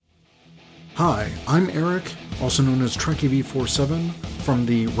Hi, I'm Eric, also known as Trekkie V47, from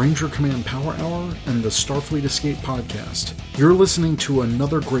the Ranger Command Power Hour and the Starfleet Escape podcast. You're listening to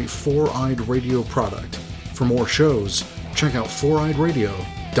another great Four-Eyed Radio product. For more shows, check out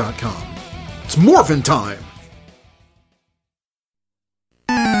foureyedradio.com. It's morphin' time!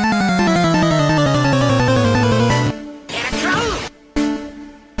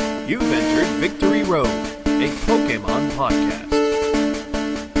 You've entered Victory Road, a Pokemon podcast.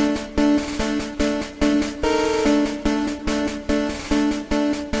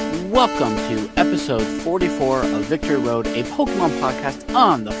 Welcome to episode 44 of Victory Road, a Pokemon podcast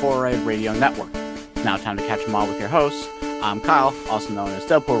on the Four-Eyed Radio Network. Now time to catch them all with your hosts. I'm Kyle, also known as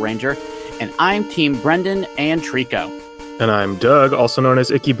Deadpool Ranger, and I'm Team Brendan and Trico. And I'm Doug, also known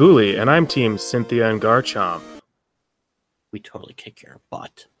as Icky Booley, and I'm Team Cynthia and Garchomp. We totally kick your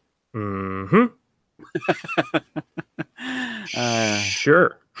butt. Mm-hmm.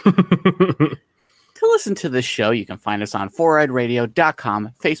 Sure. To listen to this show, you can find us on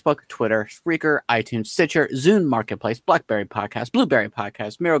foureyedradio.com, Facebook, Twitter, Spreaker, iTunes, Stitcher, Zune Marketplace, BlackBerry Podcast, Blueberry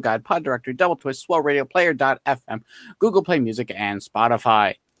Podcast, Miro Guide, Pod Directory, Double Twist, Swell Radio, Player.fm, Google Play Music, and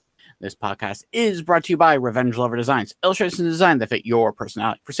Spotify. This podcast is brought to you by Revenge Lover Designs, illustrations and design that fit your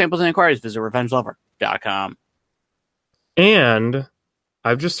personality. For samples and inquiries, visit revengelover.com. And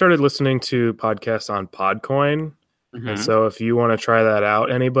I've just started listening to podcasts on Podcoin. Mm-hmm. And so if you want to try that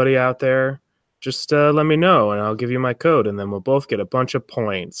out, anybody out there, just let me know and I'll give you my code and then we'll both get a bunch of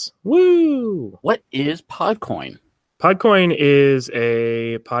points. Woo! What is Podcoin? Podcoin is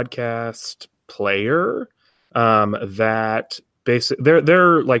a podcast player that basically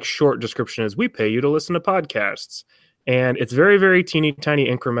their like short description is we pay you to listen to podcasts. And it's very, very teeny tiny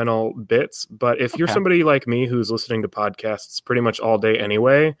incremental bits. But if you're somebody like me who's listening to podcasts pretty much all day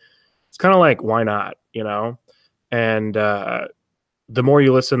anyway, it's kind of like, why not? You know? And the more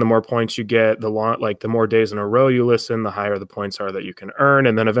you listen, the more points you get. The more days in a row you listen, the higher the points are that you can earn.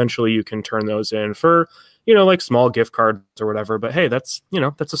 And then eventually you can turn those in for, like small gift cards or whatever. But hey, that's a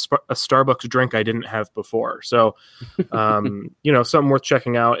Starbucks drink I didn't have before. So, something worth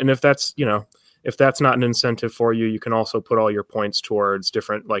checking out. And if that's not an incentive for you, you can also put all your points towards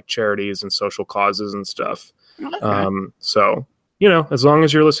different like charities and social causes and stuff. Okay. So, as long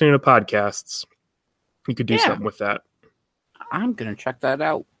as you're listening to podcasts, you could do something with that. I'm going to check that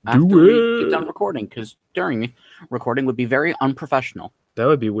out after we get done recording, because during recording would be very unprofessional. That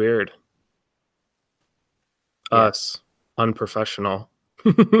would be weird. Yeah. Us. Unprofessional.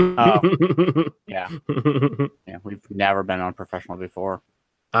 Oh. Yeah. Yeah, we've never been unprofessional before.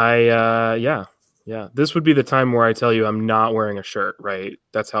 Yeah. This would be the time where I tell you I'm not wearing a shirt, right?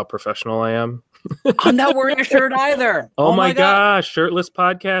 That's how professional I am. I'm not wearing a shirt either. Oh my gosh, shirtless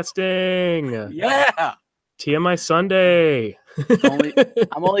podcasting. Yeah. TMI Sunday.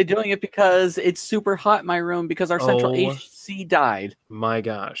 I'm only doing it because it's super hot in my room because our central AC died. My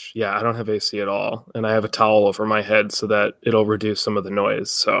gosh. Yeah, I don't have AC at all. And I have a towel over my head so that it'll reduce some of the noise.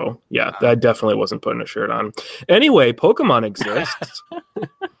 So yeah, that definitely wasn't putting a shirt on. Anyway, Pokemon exists.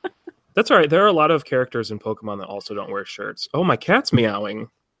 That's all right. There are a lot of characters in Pokemon that also don't wear shirts. Oh, my cat's meowing.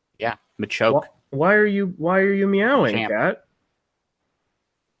 Yeah, Machoke. Why are you meowing, Champ. cat?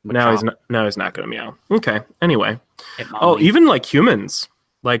 Machoke. Now he's not going to meow. Okay. Anyway. Even like humans.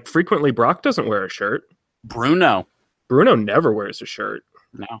 Like frequently Brock doesn't wear a shirt. Bruno never wears a shirt.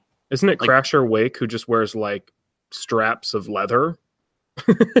 No. Isn't it Crasher Wake who just wears like straps of leather?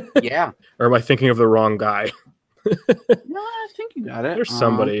 Yeah. Or am I thinking of the wrong guy? No, I think you got it. There's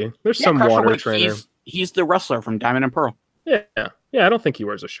somebody. There's some water Wake, trainer. He's the wrestler from Diamond and Pearl. Yeah. I don't think he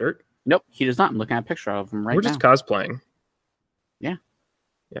wears a shirt. Nope, he does not. I'm looking at a picture of him right now. We're just cosplaying. Yeah.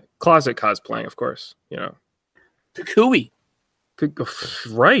 Yeah. Closet cosplaying, of course. Kukui.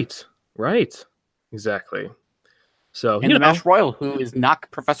 Right. Exactly. So, and the Mash Royal, who is not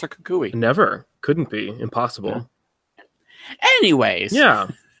Professor Kukui. Never. Couldn't be. Impossible. Yeah. Anyways. Yeah.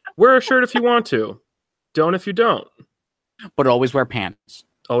 Wear a shirt if you want to. Don't if you don't. But always wear pants.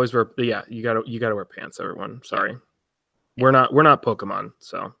 Always wear. Yeah, you gotta wear pants, everyone. Sorry. We're not Pokemon,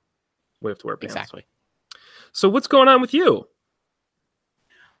 so we have to wear pants. Exactly. So what's going on with you?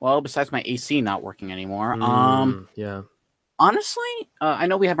 Well, besides my AC not working anymore, yeah. Honestly, I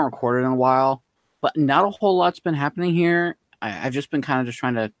know we haven't recorded in a while, but not a whole lot's been happening here. I've just been kind of just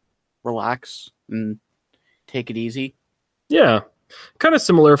trying to relax and take it easy. Yeah. Kind of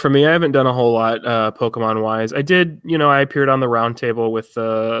similar for me. I haven't done a whole lot Pokemon wise. I did, I appeared on the roundtable with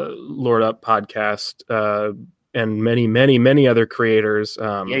the Lord Up podcast and many, many, many other creators.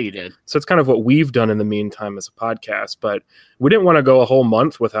 Yeah, you did. So it's kind of what we've done in the meantime as a podcast, but we didn't want to go a whole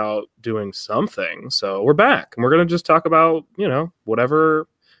month without doing something. So we're back and we're going to just talk about, whatever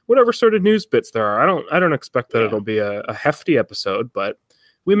whatever sort of news bits there are. I don't expect that it'll be a hefty episode, but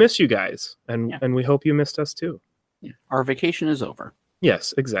we miss you guys, and we hope you missed us too. Yeah. Our vacation is over.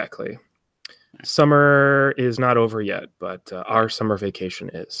 Yes, exactly. Summer is not over yet, but our summer vacation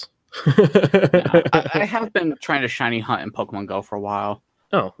is. I have been trying to shiny hunt in Pokemon Go for a while.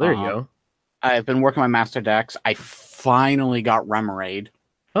 Oh, there you go. I've been working my master decks. I finally got Remoraid.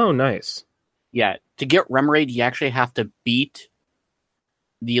 Oh, nice. Yeah, to get Remoraid, you actually have to beat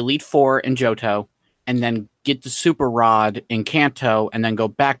the Elite Four in Johto, and then get the Super Rod in Kanto, and then go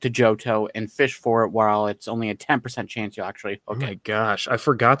back to Johto and fish for it, while it's only a 10% chance you'll actually hook it. Oh my gosh, I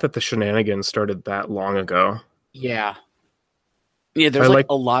forgot that the shenanigans started that long ago. Yeah. Yeah, there's like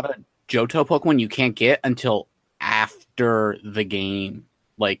a lot of Johto Pokemon you can't get until after the game.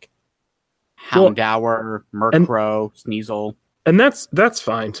 Like Houndour, Murkrow, Sneasel. And that's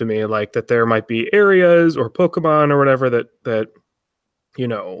fine to me, like that there might be areas or Pokemon or whatever that you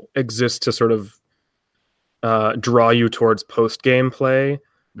know exist to sort of draw you towards post-game play.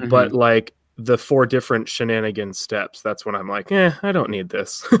 Mm-hmm. But like the 4 different shenanigan steps, that's when I'm like, I don't need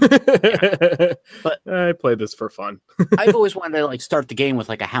this. Yeah. But I played this for fun. I've always wanted to like start the game with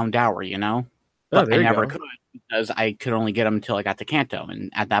like a Houndour, you know? But I never could, because I could only get them until I got to Kanto. And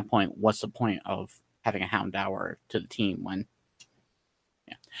at that point, what's the point of having a Houndour to the team when...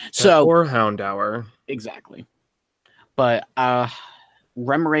 Yeah. So, or Houndour. Exactly. But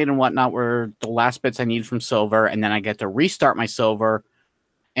Remoraid and whatnot were the last bits I needed from Silver, and then I get to restart my Silver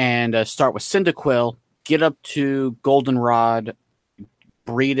and start with Cyndaquil, get up to Goldenrod,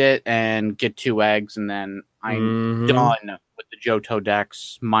 breed it, and get 2 eggs, and then I'm done with the Johto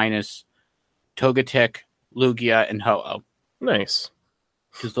decks, minus Togetic, Lugia, and Ho-Oh. Nice.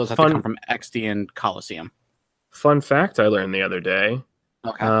 Because those have to come from XD and Coliseum. Fun fact I learned the other day.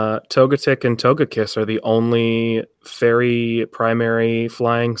 Okay. Togetic and Togekiss are the only fairy primary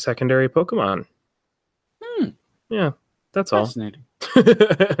flying secondary Pokemon. Yeah, that's all. Fascinating.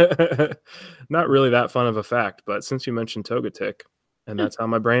 Not really that fun of a fact, but since you mentioned Togetic, and that's how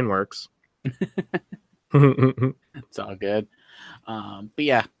my brain works. It's all good. But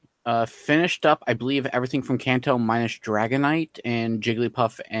yeah, finished up, I believe, everything from Kanto minus Dragonite and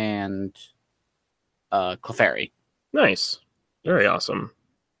Jigglypuff and Clefairy. Nice. Very awesome.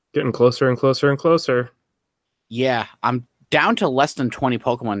 Getting closer and closer and closer. Yeah, I'm down to less than 20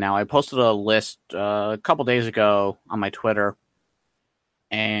 Pokemon now. I posted a list a couple days ago on my Twitter,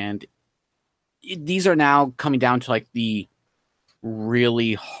 and these are now coming down to like the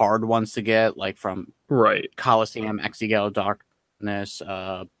really hard ones to get, like from Coliseum, XD Gale Darkness,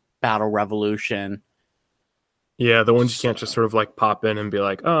 Battle Revolution. Yeah, the ones you can't just sort of like pop in and be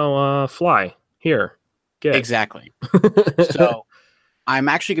like, fly here. Get. Exactly. So I'm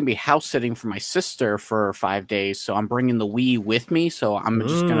actually going to be house sitting for my sister for 5 days, so I'm bringing the Wii with me, so I'm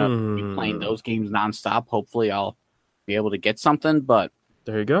just going to be playing those games nonstop. Hopefully I'll be able to get something, but...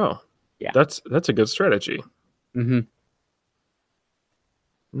 There you go. Yeah. That's a good strategy. Mm-hmm.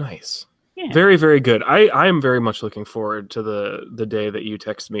 Nice. Yeah. Very, very good. I am very much looking forward to the day that you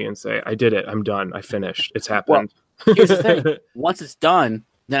text me and say, I did it. I'm done. I finished. It's happened. Well, here's the thing. Once it's done,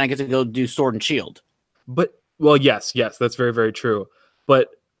 then I get to go do Sword and Shield. But, well, yes, that's very, very true. But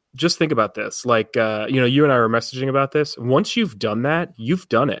just think about this. Like, you and I were messaging about this. Once you've done that, you've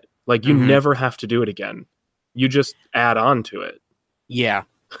done it. Like, you never have to do it again. You just add on to it. Yeah.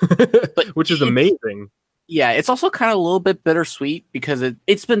 But which is amazing. Yeah, it's also kind of a little bit bittersweet because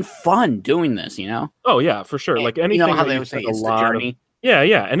it's been fun doing this, you know? Oh, yeah, for sure. Like anything how they would say it's the journey.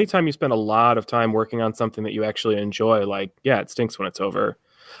 Yeah. Anytime you spend a lot of time working on something that you actually enjoy, like, yeah, it stinks when it's over.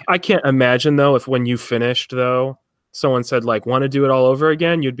 I can't imagine, though, if when you finished, though, someone said, like, want to do it all over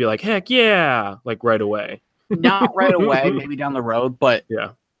again, you'd be like, heck yeah, like right away. Not right away, maybe down the road, but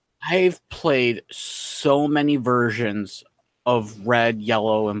yeah, I've played so many versions of Red,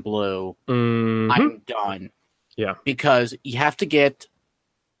 Yellow, and Blue. I'm done. Yeah. Because you have to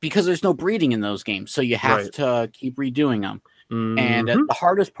because there's no breeding in those games, so you have to keep redoing them. And the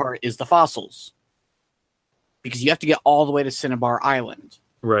hardest part is the fossils. Because you have to get all the way to Cinnabar Island.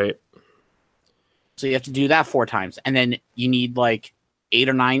 Right. So you have to do that 4 times. And then you need like 8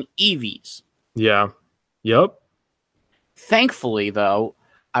 or 9 EVs. Yeah. Yep. Thankfully, though,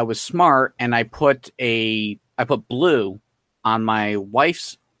 I was smart and I put Blue on my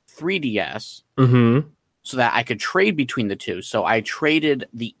wife's 3DS so that I could trade between the two. So I traded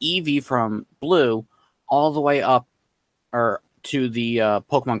the EV from Blue all the way up to the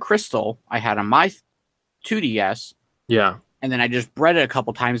Pokemon Crystal I had on my 2DS. Yeah. And then I just bred it a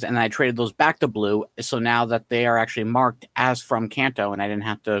couple times, and then I traded those back to Blue, so now that they are actually marked as from Kanto, and I didn't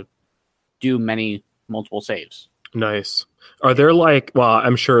have to do multiple saves. Nice. Are there like, well,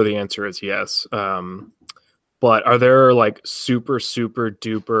 I'm sure the answer is yes. But are there like super, super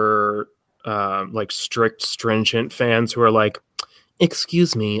duper, like strict, stringent fans who are like,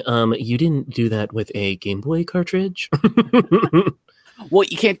 excuse me, you didn't do that with a Game Boy cartridge? Well,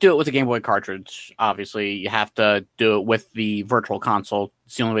 you can't do it with a Game Boy cartridge. Obviously, you have to do it with the Virtual Console.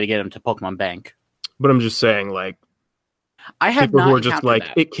 It's the only way to get them to Pokemon Bank. But I'm just saying, like, I have people not who are just like,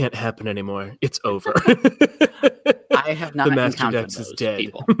 that. it can't happen anymore. It's over. I have not the Master encountered Dex those is dead.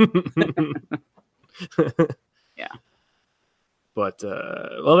 people. Yeah. But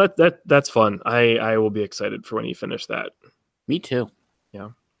well, that's fun. I will be excited for when you finish that. Me too. Yeah.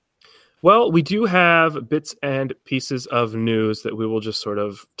 Well, we do have bits and pieces of news that we will just sort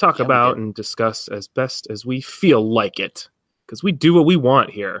of talk about and discuss as best as we feel like it, because we do what we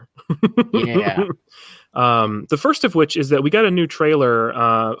want here. Yeah. The first of which is that we got a new trailer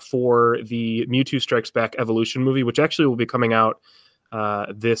for the Mewtwo Strikes Back Evolution movie, which actually will be coming out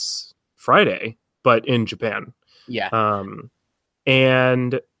this Friday, but in Japan. Yeah.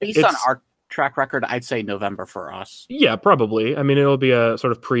 And based on our track record, I'd say November for us. Yeah, probably. I mean, it'll be a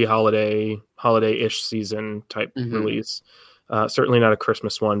sort of holiday-ish season type release. Certainly not a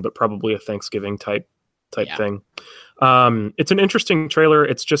Christmas one, but probably a Thanksgiving type thing. It's an interesting trailer.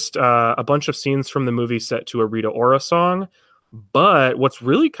 It's just a bunch of scenes from the movie set to a Rita Ora song. But what's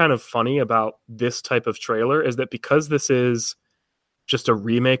really kind of funny about this type of trailer is that because this is just a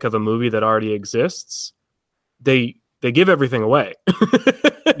remake of a movie that already exists, they give everything away.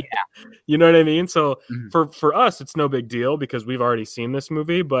 Yeah. You know what I mean? So for us, it's no big deal because we've already seen this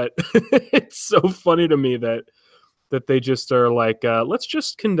movie, but it's so funny to me that they just are like, let's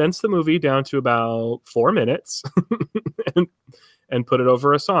just condense the movie down to about 4 minutes and put it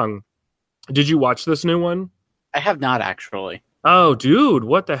over a song. Did you watch this new one? I have not actually. Oh, dude,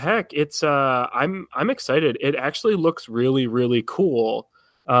 what the heck? It's I'm excited. It actually looks really, really cool.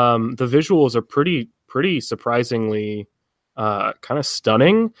 The visuals are pretty surprisingly kind of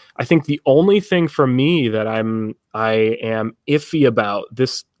stunning. I think the only thing for me that I am iffy about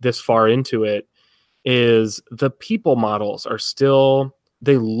this far into it is the people models are still,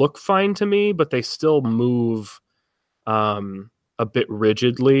 they look fine to me, but they still move a bit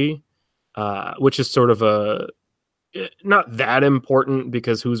rigidly, which is sort of not that important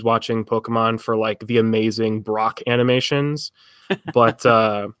because who's watching Pokemon for like the amazing Brock animations, but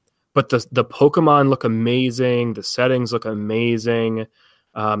but the Pokemon look amazing. The settings look amazing.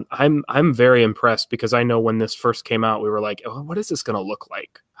 I'm very impressed because I know when this first came out, we were like, oh, what is this going to look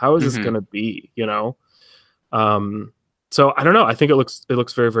like? How is this going to be? You know? So I don't know. I think it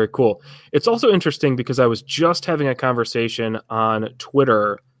looks very, very cool. It's also interesting because I was just having a conversation on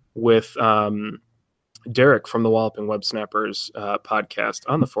Twitter with Derek from the Walloping Web Snappers podcast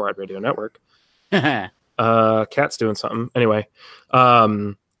on the 4-Eyed Radio Network. Cat's doing something. Anyway,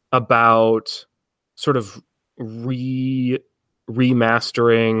 about sort of remastering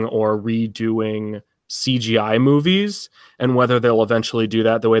or redoing CGI movies and whether they'll eventually do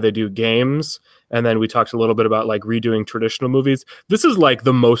that the way they do games. And then we talked a little bit about like redoing traditional movies. This is like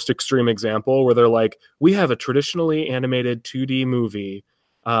the most extreme example where they're like, we have a traditionally animated 2D movie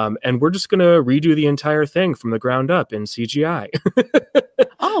and we're just going to redo the entire thing from the ground up in CGI.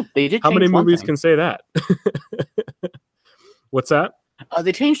 Oh, they did. How many movies can say that? What's that?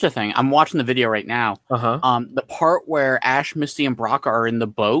 They changed the thing. I'm watching the video right now. Uh-huh. The part where Ash, Misty, and Brock are in the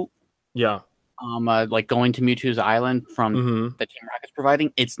boat. Yeah. Like going to Mewtwo's island from the Team Rocket's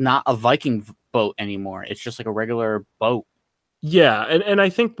providing. It's not a Viking boat anymore. It's just like a regular boat. Yeah, and I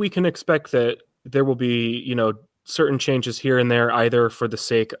think we can expect that there will be, you know, certain changes here and there, either for the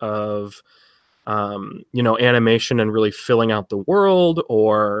sake of, you know, animation and really filling out the world,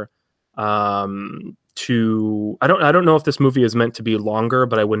 or I don't know if this movie is meant to be longer,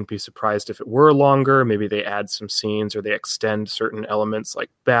 but I wouldn't be surprised if it were longer. Maybe they add some scenes or they extend certain elements like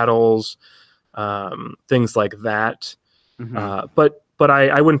battles, things like that. But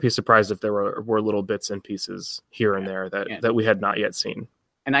I wouldn't be surprised if there were little bits and pieces here and there that we had not yet seen.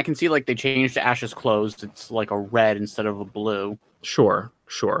 And I can see like they changed Ash's clothes. It's like a red instead of a blue. Sure.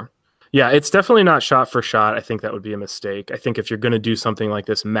 Yeah, it's definitely not shot for shot. I think that would be a mistake. I think if you're going to do something like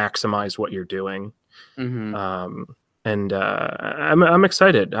this, maximize what you're doing. I'm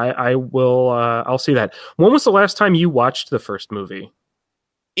excited. I will. I'll see that. When was the last time you watched the first movie?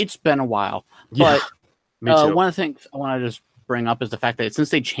 It's been a while. Yeah, but me too. One of the things I want to just bring up is the fact that since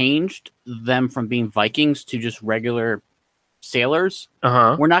they changed them from being Vikings to just regular sailors,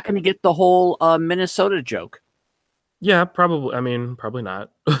 we're not going to get the whole Minnesota joke. Yeah, probably. I mean, probably not.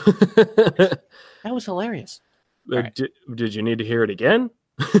 That was hilarious. Did you need to hear it again?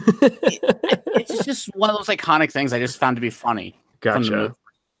 It's just one of those iconic things I just found to be funny. From the Gotcha. movie.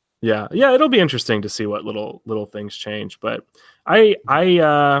 Yeah, it'll be interesting to see what little things change, but I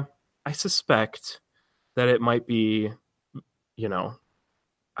suspect that it might be, you know,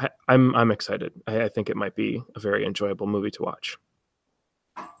 I'm excited. I think it might be a very enjoyable movie to watch.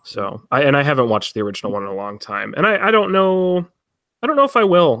 So I haven't watched the original one in a long time, and I don't know if I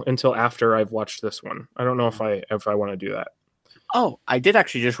will until after I've watched this one. I don't know if I want to do that. Oh, I did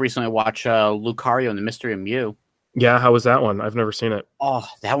actually just recently watch Lucario and the Mystery of Mew. Yeah, how was that one? I've never seen it. Oh,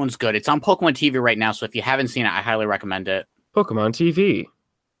 that one's good. It's on Pokemon TV right now, so if you haven't seen it, I highly recommend it. Pokemon TV.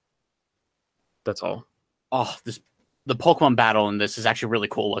 That's all. Oh, the Pokemon battle in this is actually really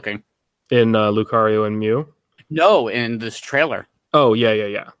cool looking. In Lucario and Mew? No, in this trailer. Oh,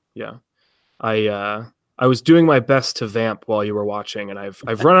 yeah. I was doing my best to vamp while you were watching, and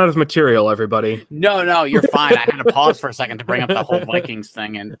I've run out of material, everybody. No, you're fine. I had to pause for a second to bring up the whole Vikings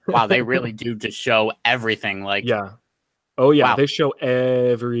thing, and wow, they really do just show everything. Like, yeah. Oh, yeah, wow. They show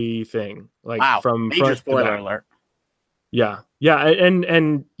everything. Like, wow, from major front spoiler to back. alert. Yeah,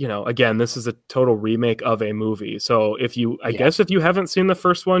 and you know, again, this is a total remake of a movie. So I guess if you haven't seen the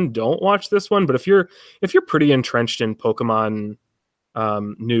first one, don't watch this one. But if you're pretty entrenched in Pokemon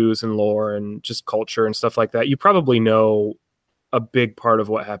news and lore and just culture and stuff like that, you probably know a big part of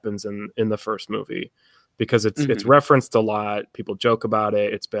what happens in the first movie, because it's referenced a lot. People joke about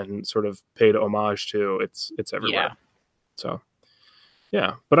it. It's been sort of paid homage to. It's everywhere. Yeah. So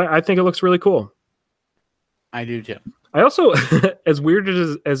yeah, but I think it looks really cool. I do too. I also, as weird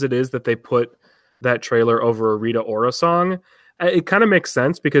as it is that they put that trailer over a Rita Ora song, it kind of makes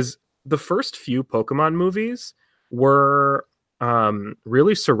sense, because the first few Pokemon movies were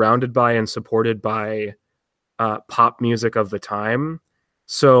really surrounded by and supported by pop music of the time.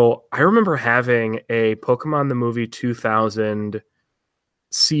 So I remember having a Pokemon the Movie 2000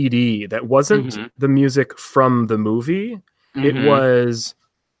 CD that wasn't the music from the movie. It was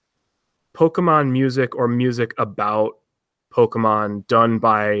Pokemon music or music about Pokemon done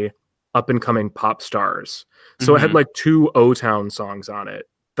by up and coming pop stars. So it had like 2 O-Town songs on it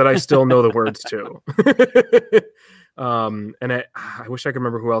that I still know the words to. And I wish I could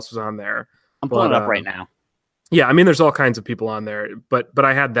remember who else was on there. I'm pulling it up right now. Yeah, I mean, there's all kinds of people on there, but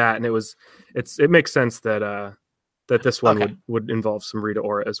I had that, and it makes sense that this one would involve some Rita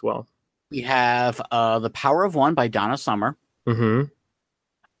Ora as well. We have The Power of One by Donna Summer.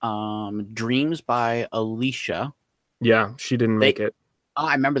 Dreams by Alicia. Yeah, she didn't make it. Oh,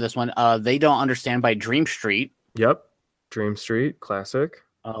 I remember this one. They Don't Understand by Dream Street. Yep. Dream Street, classic.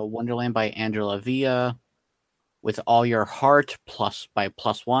 Wonderland by Angela Villa. With All Your Heart by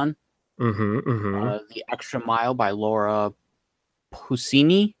Plus One. The Extra Mile by Laura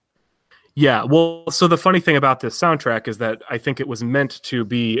Pausini. Yeah, well, so the funny thing about this soundtrack is that I think it was meant to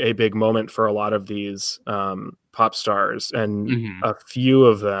be a big moment for a lot of these pop stars, and a few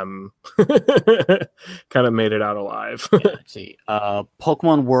of them kind of made it out alive. Let's see.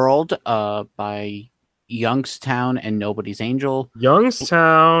 Pokemon World by Youngstown and Nobody's Angel.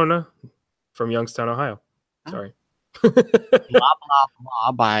 Youngstown, from Youngstown, Ohio. Sorry. Blah, Blah,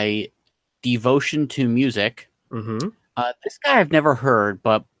 Blah by Devotion to Music. This guy I've never heard,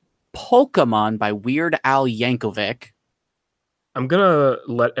 but Pokemon by Weird Al Yankovic. I'm gonna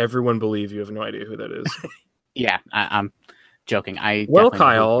let everyone believe you have no idea who that is. Yeah, I'm joking. Well,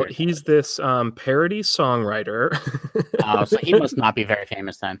 Kyle, he's this parody songwriter. So he must not be very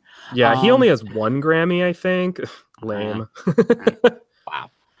famous then. Yeah, he only has 1 Grammy, I think. Lame.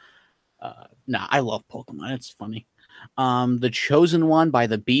 Wow. No, I love Pokemon. It's funny. The Chosen One by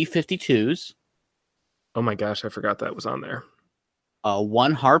the B-52s. Oh my gosh, I forgot that was on there.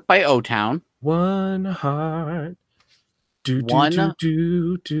 One Heart by O-Town. One Heart.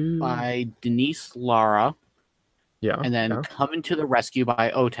 By Denise Lara. Yeah. And then Coming to the Rescue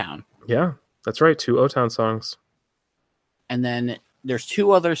by O-Town. Yeah, that's right. 2 O-Town songs. And then there's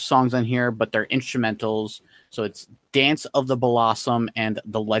 2 other songs on here, but they're instrumentals. So it's Dance of the Blossom and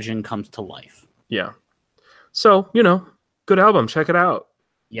The Legend Comes to Life. Yeah. So, good album. Check it out.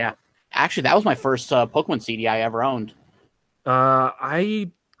 Yeah. Actually, that was my first Pokemon CD I ever owned.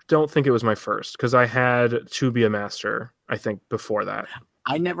 I don't think it was my first, because I had To Be a Master, I think, before that.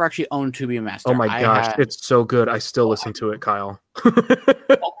 I never actually owned To Be a Master. Oh my gosh, it's so good. I still listen to it, Kyle.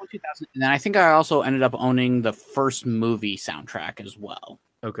 Pokemon 2000, and then I think I also ended up owning the first movie soundtrack as well.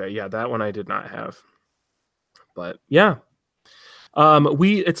 Okay, yeah, that one I did not have. But yeah.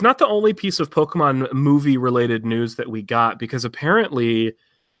 It's not the only piece of Pokemon movie related news that we got, because apparently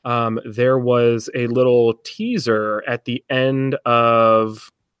there was a little teaser at the end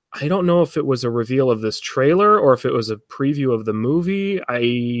of I don't know if it was a reveal of this trailer or if it was a preview of the movie.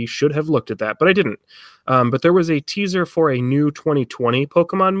 I should have looked at that, but I didn't. But there was a teaser for a new 2020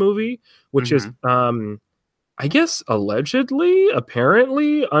 Pokemon movie, which is, I guess, allegedly,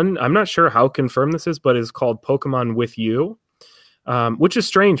 apparently, I'm not sure how confirmed this is, but is called Pokemon With You, which is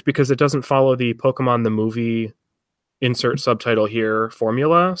strange because it doesn't follow the Pokemon the movie insert subtitle here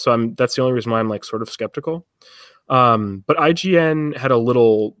formula. So that's the only reason why I'm like sort of skeptical. But IGN had a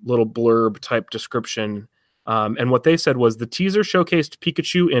little blurb type description. And what they said was the teaser showcased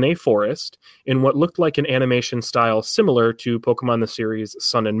Pikachu in a forest in what looked like an animation style similar to Pokemon the series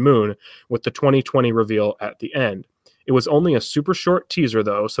Sun and Moon, with the 2020 reveal at the end. It was only a super short teaser,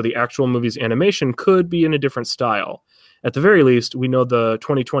 though, so the actual movie's animation could be in a different style. At the very least, we know the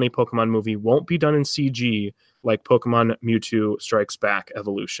 2020 Pokemon movie won't be done in CG like Pokemon Mewtwo Strikes Back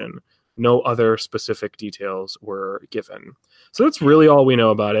Evolution. No other specific details were given. So that's really all we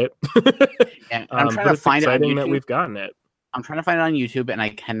know about it. Yeah, I'm trying to find it on YouTube. That we've gotten it. I'm trying to find it on YouTube, and I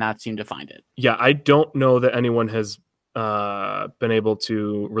cannot seem to find it. Yeah, I don't know that anyone has been able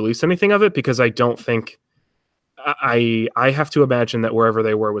to release anything of it because I don't think... I have to imagine that wherever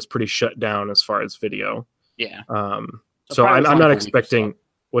they were was pretty shut down as far as video. Yeah. So I'm not expecting...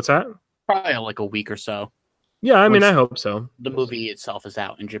 What's that? Probably like a week or so. Yeah, I mean, I hope so. The movie itself is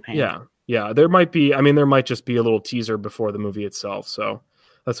out in Japan. Yeah. There might just be a little teaser before the movie itself. So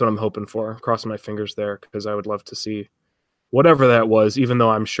that's what I'm hoping for. Crossing my fingers there because I would love to see whatever that was, even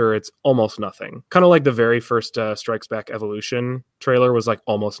though I'm sure it's almost nothing. Kind of like the very first Strikes Back Evolution trailer was like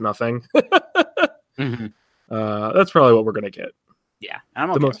almost nothing. That's probably what we're going to get. Yeah,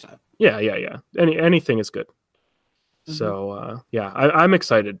 I'm okay with that. Yeah. Anything is good. So, I'm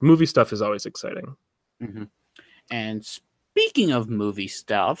excited. Movie stuff is always exciting. And speaking of movie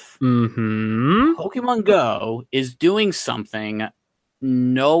stuff, Pokemon Go is doing something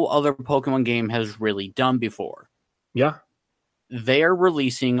no other Pokemon game has really done before. Yeah. They are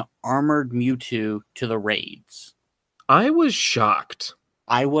releasing Armored Mewtwo to the raids. I was shocked.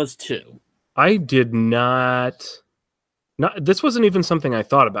 I was too. I did not... This wasn't even something I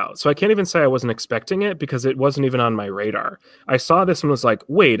thought about, so I can't even say I wasn't expecting it because it wasn't even on my radar. I saw this and was like,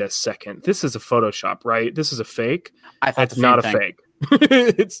 wait a second, this is a Photoshop, right? This is a fake? I thought it's not a fake.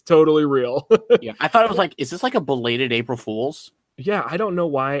 It's totally real. Yeah, I thought it was like, is this like a belated April Fool's? Yeah, I don't know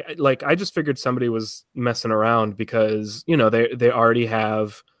why. Like, I just figured somebody was messing around because, they already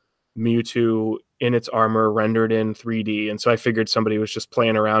have Mewtwo in its armor rendered in 3D, and so I figured somebody was just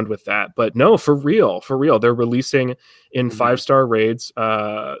playing around with that. But no, for real, they're releasing in 5-star raids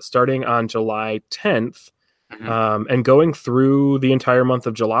starting on July 10th and going through the entire month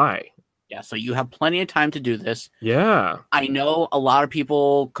of July. Yeah, so you have plenty of time to do this. Yeah. I know a lot of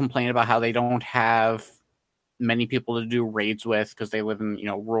people complain about how they don't have many people to do raids with because they live in,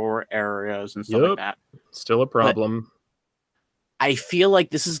 rural areas and stuff like that. Still a problem. But I feel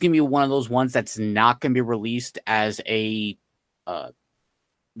like this is going to be one of those ones that's not going to be released as a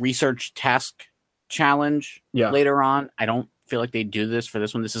research task challenge later on. I don't feel like they do this for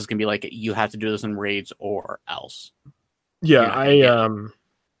this one. This is going to be like, you have to do this in raids or else. Yeah,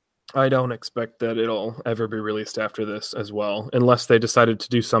 I don't expect that it'll ever be released after this as well, unless they decided to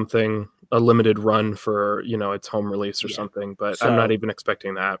do something, a limited run for, its home release or something. But I'm not even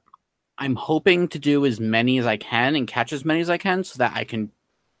expecting that. I'm hoping to do as many as I can and catch as many as I can so that I can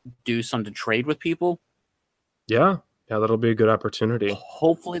do some to trade with people. Yeah, that'll be a good opportunity.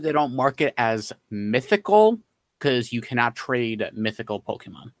 Hopefully they don't mark it as mythical because you cannot trade mythical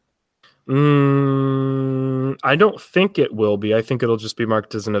Pokemon. I don't think it will be. I think it'll just be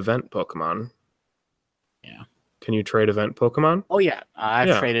marked as an event Pokemon. Yeah. Can you trade event Pokemon? Oh, yeah.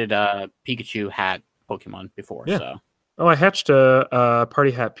 I've traded Pikachu hat Pokemon before, so... Oh, I hatched a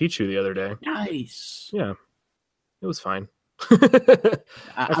Party Hat Pichu the other day. Nice. Yeah. It was fine. I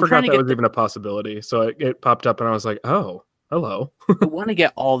forgot that was even a possibility. So it popped up and I was like, oh, hello. I want to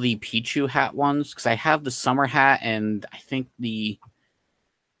get all the Pichu hat ones because I have the summer hat and I think I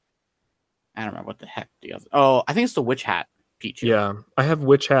don't remember what the heck the other... Oh, I think it's the witch hat Pichu. Yeah. I have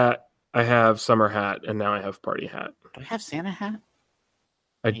witch hat, I have summer hat, and now I have party hat. Do I have Santa hat?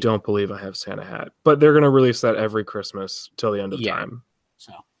 I don't believe I have Santa hat, but they're going to release that every Christmas till the end of time.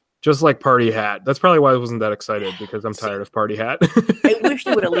 So just like party hat. That's probably why I wasn't that excited because I'm tired of party hat. I wish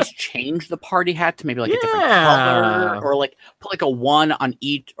they would at least change the party hat to maybe like a different color or like put like a 1 on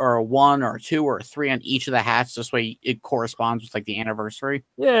each or a 1 or a 2 or a 3 on each of the hats. This way it corresponds with like the anniversary.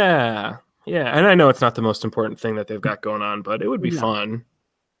 Yeah. And I know it's not the most important thing that they've got going on, but it would be fun.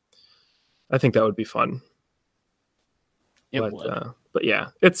 I think that would be fun. It would. But yeah,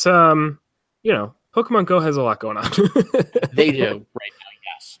 it's Pokemon Go has a lot going on. They do right now,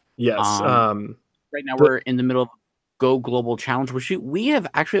 yes. Yes. Right now we're in the middle of Go Global Challenge, which we have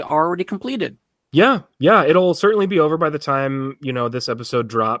actually already completed. Yeah, it'll certainly be over by the time this episode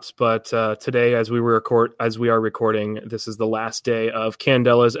drops. But today, as we are recording, this is the last day of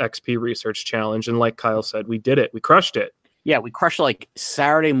Candela's XP Research Challenge, and like Kyle said, we did it. We crushed it. Yeah, we crushed it like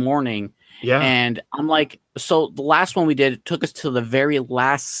Saturday morning. Yeah, and I'm like, so the last one we did took us to the very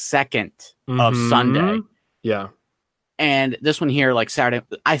last second of Sunday. Yeah, and this one here, like Saturday,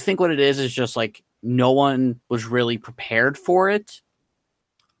 I think what it is just like no one was really prepared for it.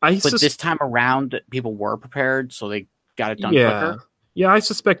 But this time around, people were prepared, so they got it done quicker. Yeah, I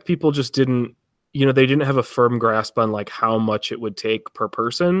suspect people just didn't, they didn't have a firm grasp on like how much it would take per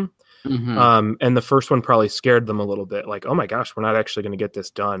person. Mm-hmm. And the first one probably scared them a little bit, like, oh my gosh, we're not actually going to get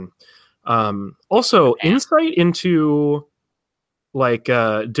this done. Also, insight into like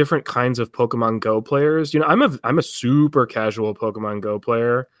different kinds of Pokemon Go players. I'm a super casual Pokemon Go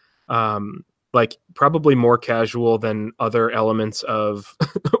player. Like probably more casual than other elements of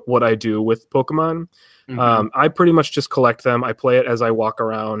what I do with Pokemon. Mm-hmm. I pretty much just collect them. I play it as I walk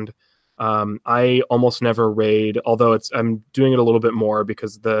around. I almost never raid, although I'm doing it a little bit more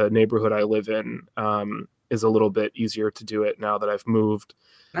because the neighborhood I live in is a little bit easier to do it now that I've moved.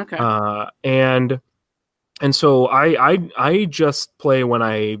 Okay. And so I just play when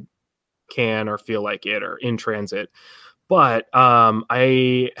I can or feel like it or in transit. But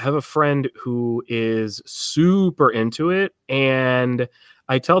I have a friend who is super into it, and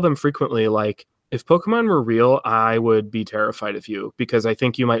I tell them frequently, like, if Pokemon were real, I would be terrified of you because I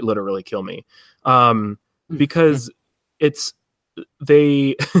think you might literally kill me. Because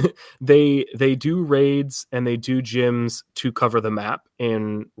they do raids and they do gyms to cover the map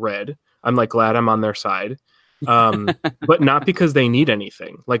in red. I'm like glad I'm on their side. But not because they need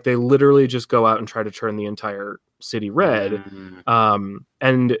anything. Like they literally just go out and try to turn the entire city red.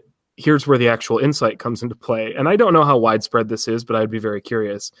 And here's where the actual insight comes into play. And I don't know how widespread this is, but I'd be very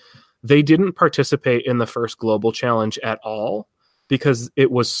curious. They didn't participate in the first global challenge at all because it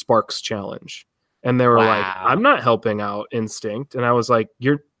was Spark's challenge. And they were like, I'm not helping out Instinct. And I was like,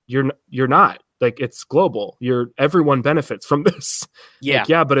 you're not. Like, it's global. Everyone benefits from this. Yeah. Like,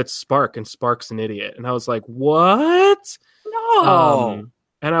 yeah, but it's Spark, and Spark's an idiot. And I was like, what? No.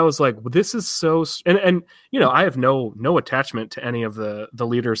 And I was like, this is so... And I have no attachment to any of the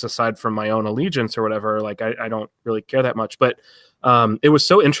leaders aside from my own allegiance or whatever. Like, I don't really care that much. But it was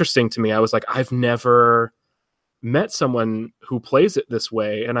so interesting to me. I was like, I've never met someone who plays it this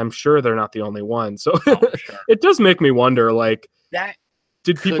way, and I'm sure they're not the only one. So sure. It does make me wonder, like... That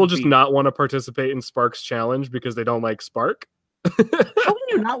did people just not want to participate in Spark's challenge because they don't like Spark? How can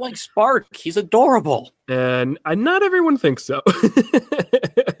you not like Spark? He's adorable. And not everyone thinks so.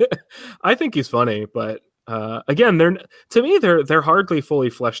 I think he's funny, but again, they're hardly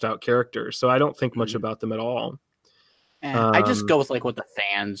fully fleshed out characters, so I don't think much about them at all. I just go with like what the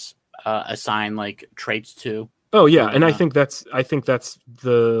fans assign like traits to. Oh yeah, and I think that's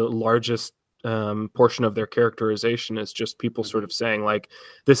the largest portion of their characterization is just people sort of saying like,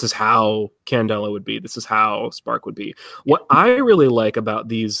 this is how Candela would be, this is how Spark would be. What I really like about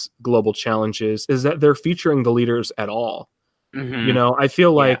these global challenges is that they're featuring the leaders at all. I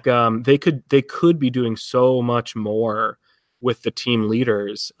feel like they could be doing so much more with the team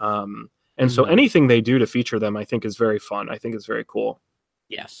leaders, and so anything they do to feature them I think is very fun. I think it's very cool.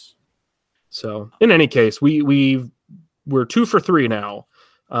 Yes. So in any case, we're 2 for 3 now.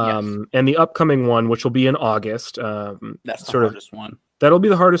 And the upcoming one, which will be in August, that's the hardest one. That'll be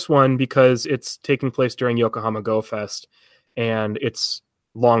the hardest one because it's taking place during Yokohama Go Fest, and it's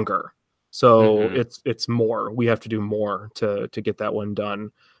longer. So it's more. We have to do more to get that one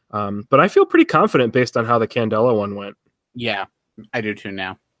done. But I feel pretty confident based on how the Candela one went. Yeah, I do too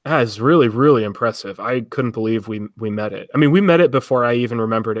now. That is really, really impressive. I couldn't believe we met it. I mean, we met it before I even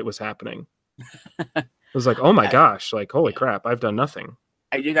remembered it was happening. It was like, oh my gosh, like, holy crap, I've done nothing.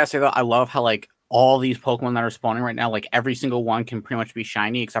 I do gotta say though, I love how like all these Pokemon that are spawning right now, like every single one can pretty much be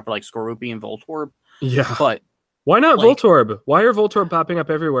shiny except for like Skorupi and Voltorb. Yeah, but why not Voltorb? Why are Voltorb popping up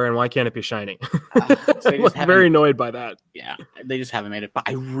everywhere, and why can't it be shiny? I'm very annoyed by that. Yeah, they just haven't made it. But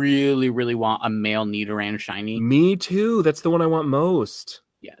I really, really want a male Nidoran shiny. Me too. That's the one I want most.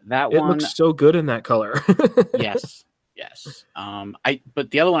 Yeah, that one. It looks so good in that color. Yes.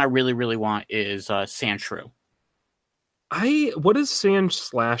 But the other one I really, really want is Sandshrew. What is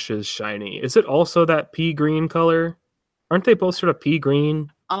Sandslash's shiny? Is it also that pea green color? Aren't they both sort of pea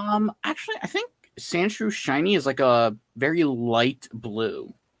green? Actually, I think Sandshrew shiny is like a very light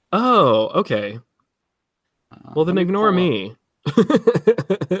blue. Oh, okay. Well, then ignore me.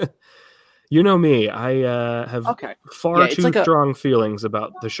 You know me. I have Okay. far it's too like strong feelings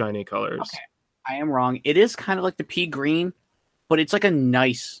about the shiny colors. Okay. I am wrong. It is kind of like the pea green, but it's like a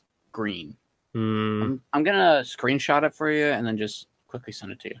nice green. I'm gonna screenshot it for you and then just quickly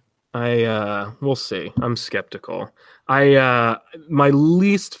send it to you. We'll see. I'm skeptical. My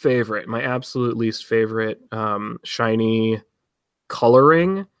least favorite, my absolute least favorite shiny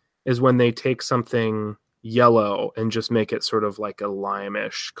coloring is when they take something yellow and just make it sort of like a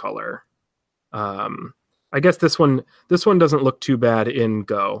lime-ish color. I guess this one doesn't look too bad in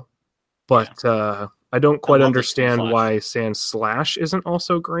Go, but I don't quite understand why Sandslash isn't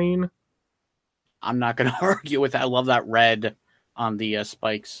also green. I'm not going to argue with that. I love that red on the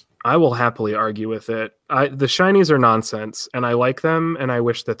spikes. I will happily argue with it. The shinies are nonsense, and I like them, and I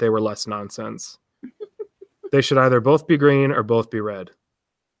wish that they were less nonsense. They should either both be green or both be red.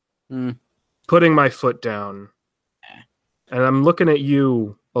 Putting my foot down. And I'm looking at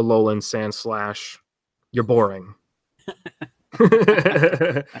you, Alolan Sandslash. You're boring.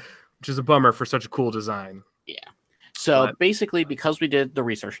 Which is a bummer for such a cool design. Yeah. So basically, because we did the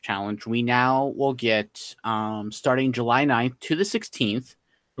research challenge, we now will get, starting July 9th to the 16th,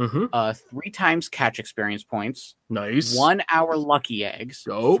 3 times catch experience points. Nice. 1 hour lucky eggs.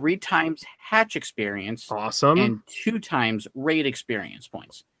 3 times hatch experience. Awesome. And 2 times raid experience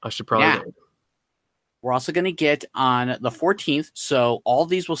points. I should probably do. We're also going to get on the 14th, so all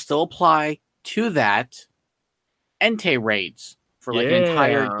these will still apply to that, Entei raids for like an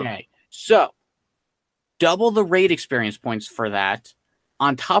entire day. So, double the raid experience points for that.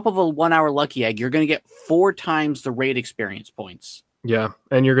 On top of a 1 hour lucky egg, you're going to get 4 times the raid experience points. Yeah,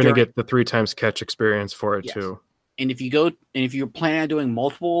 and you're going to get the 3 times catch experience for it too. And if you're planning on doing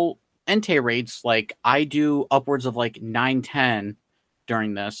multiple Entei raids, like I do upwards of like 9-10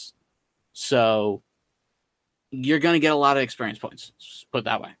 during this, so you're going to get a lot of experience points. Just put it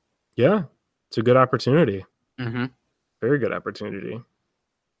that way. Yeah, it's a good opportunity. Mm-hmm. Very good opportunity.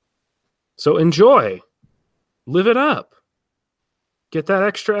 So enjoy. Live it up. Get that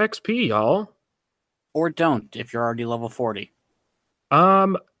extra XP, y'all. Or don't, if you're already level 40.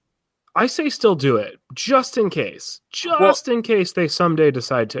 I say still do it, just in case. In case they someday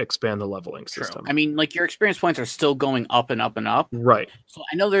decide to expand the leveling system. I mean, like, your experience points are still going up and up and up. Right. So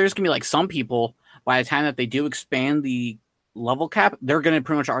I know there's going to be, like, some people, by the time that they do expand the level cap, they're going to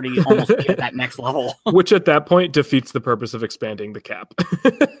pretty much already almost be at that next level. Which at that point defeats the purpose of expanding the cap.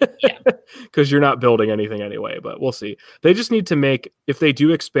 Yeah. Because you're not building anything anyway, but we'll see. They just need to make, if they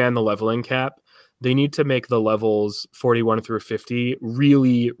do expand the leveling cap, they need to make the levels 41 through 50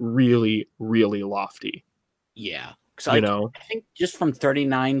 really, really, really lofty. Yeah. Because I think just from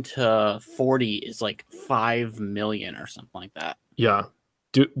 39 to 40 is like 5 million or something like that. Yeah.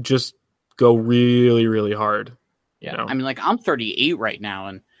 Just go really, really hard. Yeah. You know? I mean, like, I'm 38 right now,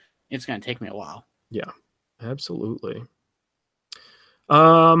 and it's going to take me a while. Yeah, absolutely.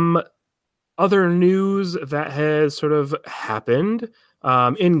 Other news that has sort of happened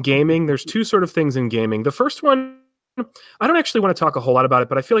in gaming, there's 2 sort of things in gaming. The first one, I don't actually want to talk a whole lot about it,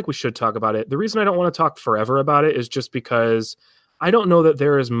 but I feel like we should talk about it. The reason I don't want to talk forever about it is just because I don't know that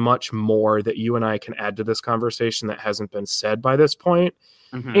there is much more that you and I can add to this conversation that hasn't been said by this point.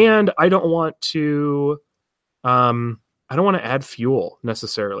 Mm-hmm. And I don't want to add fuel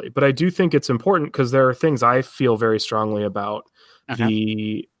necessarily, but I do think it's important because there are things I feel very strongly about.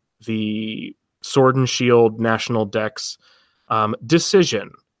 The Sword and Shield National Dex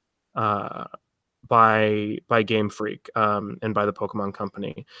decision by Game Freak and by the Pokemon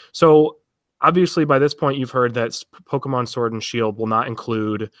Company. So obviously by this point you've heard that Pokemon Sword and Shield will not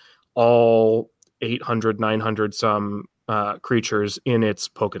include all 800, 900 some creatures in its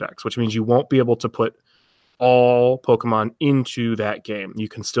Pokedex, which means you won't be able to put all Pokemon into that game. You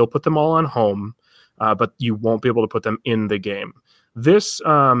can still put them all on home, but you won't be able to put them in the game. This,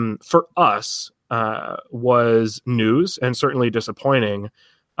 for us, was news and certainly disappointing.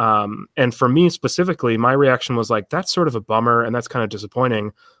 And for me specifically, my reaction was like, that's sort of a bummer and that's kind of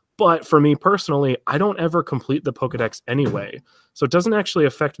disappointing. But for me personally, I don't ever complete the Pokedex anyway. So it doesn't actually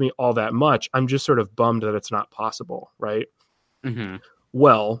affect me all that much. I'm just sort of bummed that it's not possible, right? Mm-hmm.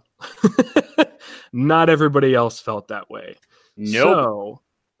 Well, not everybody else felt that way. Nope.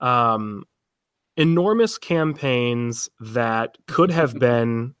 So, enormous campaigns that could have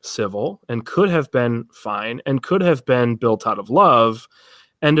been civil and could have been fine and could have been built out of love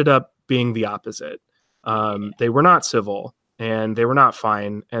ended up being the opposite. They were not civil and they were not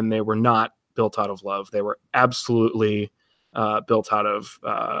fine and they were not built out of love. They were absolutely built out of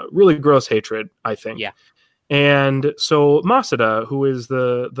really gross hatred, I think. Yeah. And so Masada, who is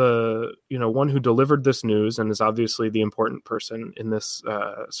the one who delivered this news and is obviously the important person in this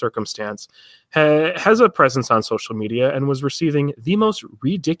circumstance, has a presence on social media and was receiving the most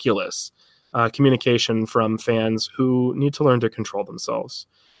ridiculous communication from fans who need to learn to control themselves.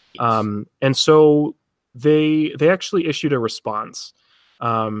 Yes. And so they actually issued a response,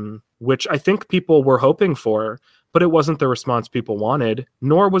 which I think people were hoping for, but it wasn't the response people wanted,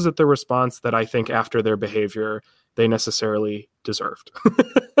 nor was it the response that I think after their behavior they necessarily deserved,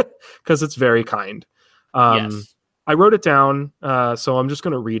 because it's very kind. Yes. I wrote it down, so I'm just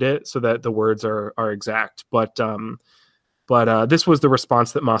going to read it so that the words are exact. But this was the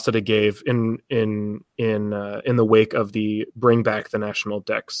response that Masada gave in the wake of the Bring Back the National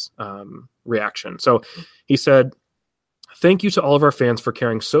Dex reaction. So he said, "Thank you to all of our fans for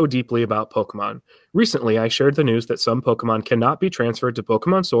caring so deeply about Pokemon. Recently, I shared the news that some Pokemon cannot be transferred to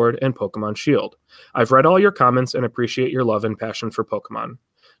Pokemon Sword and Pokemon Shield. I've read all your comments and appreciate your love and passion for Pokemon.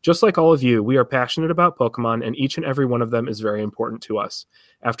 Just like all of you, we are passionate about Pokemon, and each and every one of them is very important to us.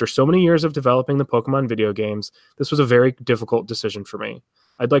 After so many years of developing the Pokemon video games, this was a very difficult decision for me.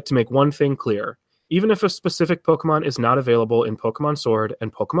 I'd like to make one thing clear. Even if a specific Pokemon is not available in Pokemon Sword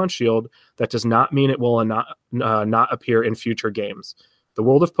and Pokemon Shield, that does not mean it will not appear in future games. The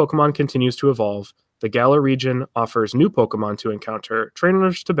world of Pokemon continues to evolve. The Galar region offers new Pokemon to encounter,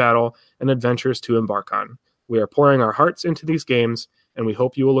 trainers to battle, and adventures to embark on. We are pouring our hearts into these games, and we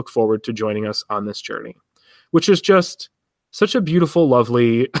hope you will look forward to joining us on this journey." Which is just such a beautiful,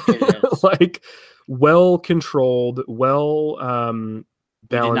 lovely, like well-controlled,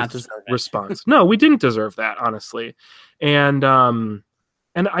 balanced response. No, we didn't deserve that, honestly. And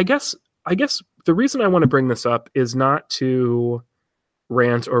I guess the reason I want to bring this up is not to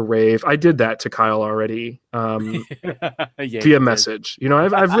rant or rave. I did that to Kyle already via message. You know,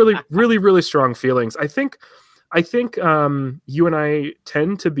 I've really, really, really strong feelings. I think you and I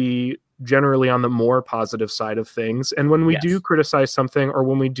tend to be generally on the more positive side of things. And when we do criticize something, or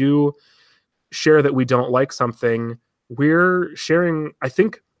when we do share that we don't like something, we're sharing, I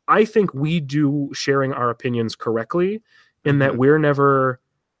think we do sharing our opinions correctly, in that we're never,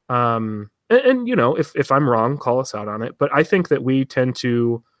 and you know, if I'm wrong, call us out on it. But I think that we tend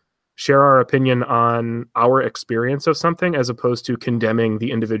to share our opinion on our experience of something as opposed to condemning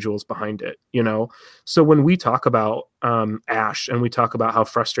the individuals behind it, you know? So when we talk about Ash, and we talk about how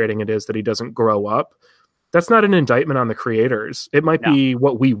frustrating it is that he doesn't grow up, that's not an indictment on the creators. It might be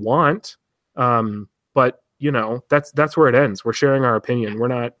what we want, but you know, that's where it ends. We're sharing our opinion. We're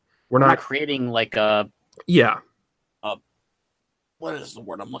not creating like a what is the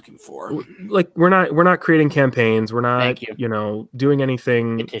word I'm looking for? Like we're not creating campaigns. We're not, you know, doing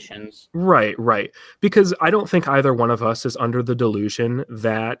anything. Petitions. Right. Because I don't think either one of us is under the delusion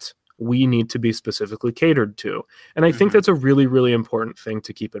that we need to be specifically catered to. And I think that's a really, really important thing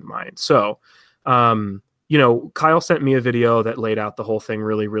to keep in mind. So, you know, Kyle sent me a video that laid out the whole thing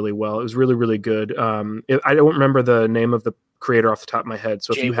really, really well. It was really, really good. I don't remember the name of the creator off the top of my head.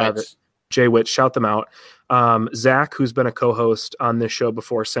 So if you have it, Jay Witz, shout them out. Zach, who's been a co-host on this show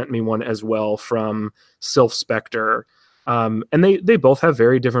before, sent me one as well from Sylph Spectre. And they both have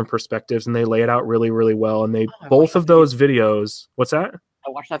very different perspectives, and they lay it out really, really well. And both of those videos, what's that? I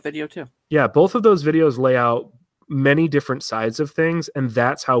watched that video too. Yeah, both of those videos lay out many different sides of things, and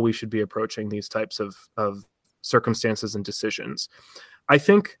that's how we should be approaching these types of circumstances and decisions. I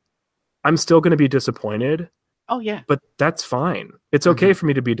think I'm still going to be disappointed. Oh, yeah. But that's fine. It's okay for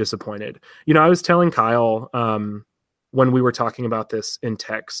me to be disappointed. You know, I was telling Kyle when we were talking about this in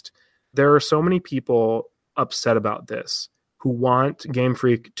text, there are so many people upset about this who want Game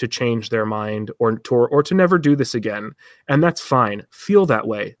Freak to change their mind or to never do this again. And that's fine. Feel that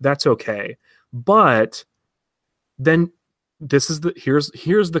way. That's okay. But then this is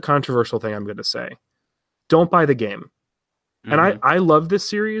here's the controversial thing I'm going to say. Don't buy the game. And I love this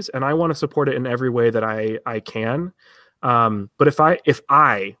series, and I want to support it in every way that I can. But if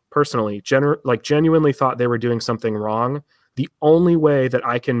I personally genuinely thought they were doing something wrong, the only way that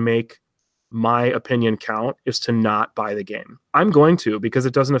I can make my opinion count is to not buy the game. I'm going to, because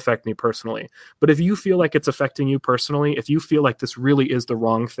it doesn't affect me personally. But if you feel like it's affecting you personally, if you feel like this really is the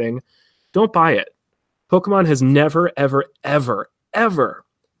wrong thing, don't buy it. Pokemon has never, ever, ever, ever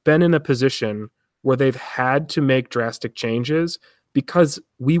been in a position where they've had to make drastic changes, because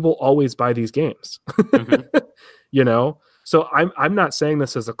we will always buy these games. You know? So I'm not saying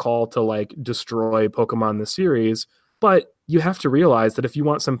this as a call to like destroy Pokemon the series, but you have to realize that if you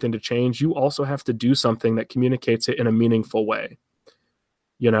want something to change, you also have to do something that communicates it in a meaningful way.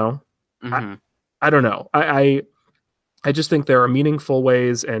 You know? I don't know. I just think there are meaningful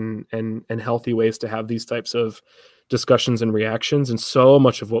ways and healthy ways to have these types of discussions and reactions. And so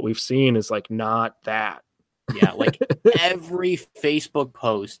much of what we've seen is like not that. Yeah, like every Facebook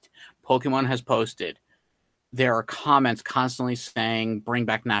post Pokemon has posted, there are comments constantly saying bring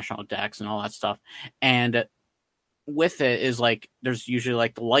back national decks and all that stuff. And with it is like there's usually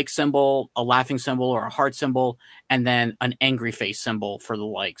like the like symbol, a laughing symbol, or a heart symbol, and then an angry face symbol for the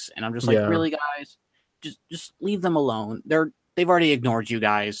likes. And I'm just like, really, guys, just leave them alone. They've already ignored you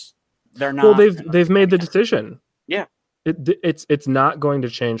guys. They're not. Well, they've made the decision. Yeah. It's not going to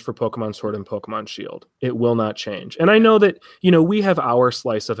change for Pokemon Sword and Pokemon Shield. It will not change. And I know that, you know, we have our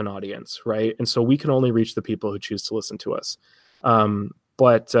slice of an audience, right? And so we can only reach the people who choose to listen to us.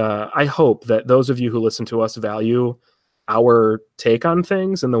 But I hope that those of you who listen to us value our take on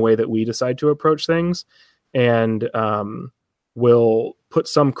things and the way that we decide to approach things, and will put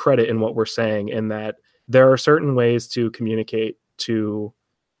some credit in what we're saying, in that there are certain ways to communicate to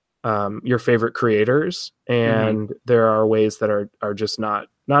your favorite creators, and there are ways that are just not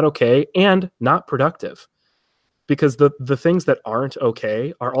okay and not productive, because the things that aren't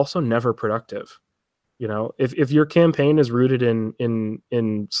okay are also never productive. You know, if your campaign is rooted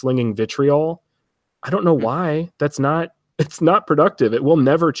in slinging vitriol, I don't know why. It's not productive. It will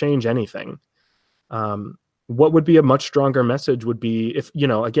never change anything. What would be a much stronger message would be if, you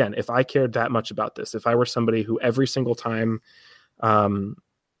know, again, if I cared that much about this, if I were somebody who every single time,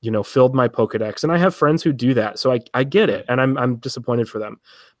 you know, filled my Pokedex, and I have friends who do that. So I get it, and I'm disappointed for them.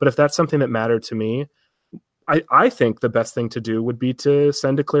 But if that's something that mattered to me, I think the best thing to do would be to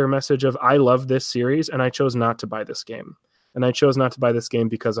send a clear message of, I love this series and I chose not to buy this game. And I chose not to buy this game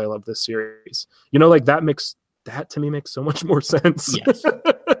because I love this series. You know, like that to me makes so much more sense. Yes.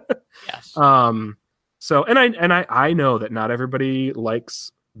 Yes. So, and I know that not everybody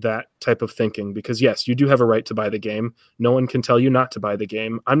likes that type of thinking, because yes, you do have a right to buy the game. No one can tell you not to buy the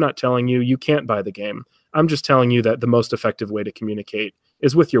game. I'm not telling you you can't buy the game. I'm just telling you that the most effective way to communicate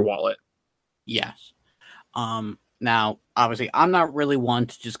is with your wallet. Yes. Now, obviously, I'm not really one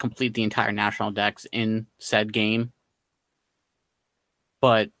to just complete the entire national decks in said game,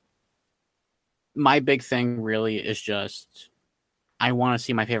 but my big thing really is just I want to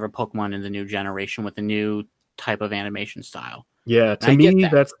see my favorite Pokemon in the new generation with a new type of animation style. Yeah, to me,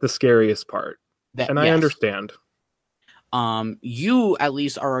 that's the scariest part. And I understand. You at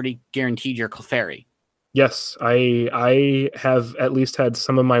least already guaranteed your Clefairy. Yes, I have at least had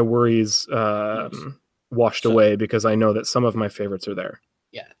some of my worries washed away, because I know that some of my favorites are there.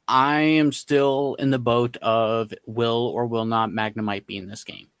 Yeah, I am still in the boat of will or will not Magnemite be in this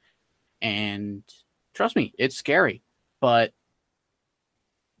game. And trust me, it's scary. But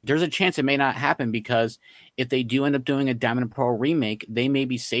there's a chance it may not happen, because if they do end up doing a Diamond and Pearl remake, they may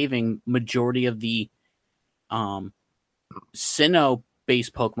be saving majority of the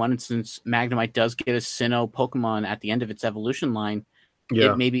Sinnoh-based Pokemon. And since Magnemite does get a Sinnoh Pokemon at the end of its evolution line,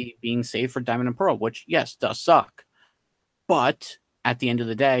 it may be being saved for Diamond and Pearl, which, yes, does suck. But at the end of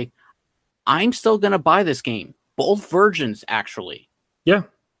the day, I'm still going to buy this game. Both versions, actually. Yeah.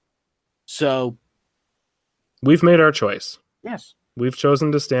 So we've made our choice. Yes. We've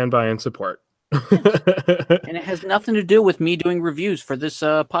chosen to stand by and support. And it has nothing to do with me doing reviews for this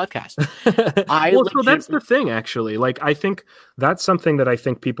podcast. So that's the thing, actually. Like, I think that's something that I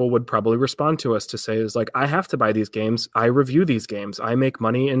think people would probably respond to us to say is like, I have to buy these games. I review these games. I make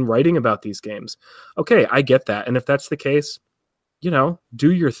money in writing about these games. Okay, I get that. And if that's the case, you know,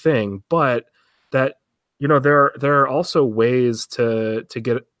 do your thing. But that, you know, there are also ways to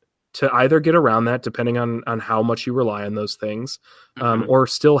either get around that, depending on how much you rely on those things, or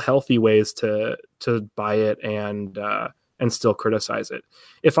still healthy ways to buy it and still criticize it.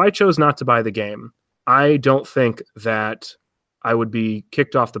 If I chose not to buy the game, I don't think that I would be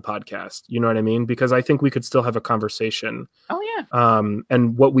kicked off the podcast. You know what I mean? Because I think we could still have a conversation. Oh yeah.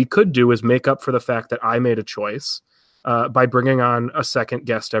 And what we could do is make up for the fact that I made a choice by bringing on a second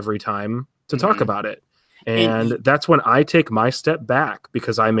guest every time to talk about it. And that's when I take my step back,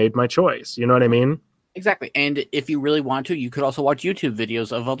 because I made my choice. You know what I mean? Exactly. And if you really want to, you could also watch YouTube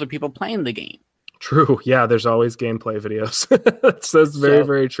videos of other people playing the game. True. Yeah, there's always gameplay videos. That's very,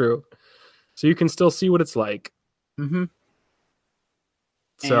 very true. So you can still see what it's like. Mm-hmm.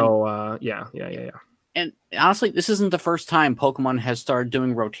 So, yeah. And honestly, this isn't the first time Pokemon has started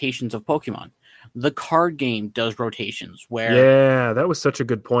doing rotations of Pokemon. The card game does rotations where... Yeah, that was such a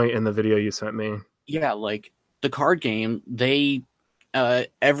good point in the video you sent me. Yeah, like the card game, they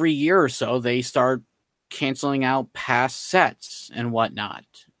every year or so they start canceling out past sets and whatnot,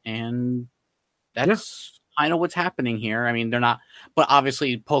 and that's kind of what's happening here. I mean, they're not But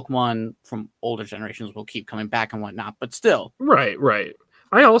obviously, Pokemon from older generations will keep coming back and whatnot. But still, Right.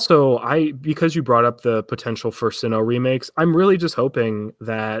 Because you brought up the potential for Sinnoh remakes, I'm really just hoping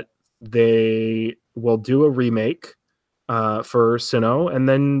that they will do a remake for Sinnoh, and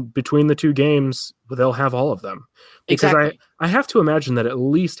then between the two games, they'll have all of them. Because exactly. I have to imagine that at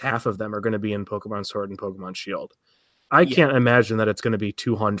least half of them are going to be in Pokemon Sword and Pokemon Shield. I can't imagine that it's going to be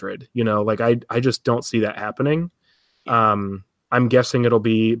 200. Like I just don't see that happening. Yeah. I'm guessing it'll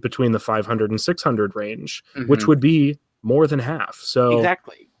be between the 500 and 600 range, which would be more than half. So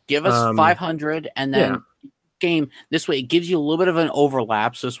exactly, give us 500, and then game this way. It gives you a little bit of an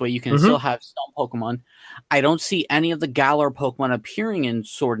overlap, so this way you can still have some Pokemon. I don't see any of the Galar Pokemon appearing in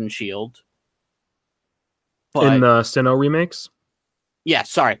Sword and Shield. But, in the Sinnoh remakes? Yeah,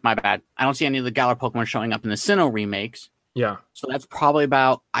 sorry, my bad. I don't see any of the Galar Pokemon showing up in the Sinnoh remakes. Yeah. So that's probably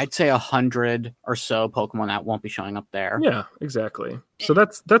about, I'd say, 100 or so Pokemon that won't be showing up there. Yeah, exactly. So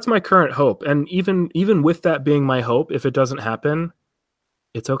that's my current hope. And even with that being my hope, if it doesn't happen,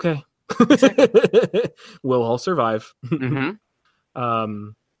 it's okay. We'll all survive. And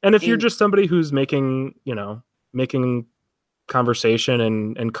if you're just somebody who's making conversation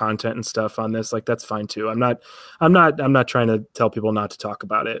and content and stuff on this, like, that's fine too. I'm not trying to tell people not to talk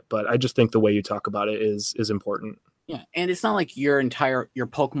about it, but I just think the way you talk about it is important. Yeah, and it's not like your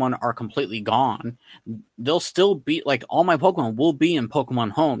Pokemon are completely gone. They'll still be, like, all my Pokemon will be in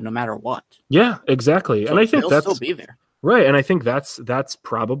Pokemon Home no matter what. Yeah, exactly. So and I think they'll still be there. Right, and I think that's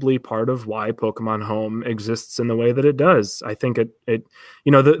probably part of why Pokemon Home exists in the way that it does. I think it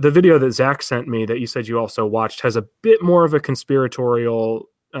the video that Zach sent me that you said you also watched has a bit more of a conspiratorial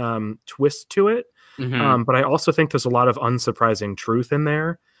twist to it, but I also think there's a lot of unsurprising truth in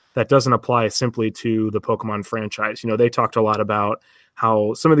there that doesn't apply simply to the Pokemon franchise. They talked a lot about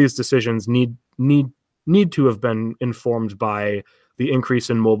how some of these decisions need to have been informed by the increase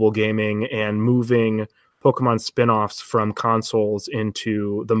in mobile gaming and moving Pokemon spin-offs from consoles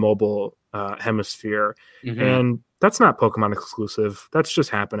into the mobile hemisphere. And that's not Pokemon exclusive. That's just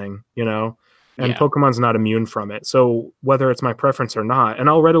happening, and Pokemon's not immune from it. So whether it's my preference or not, and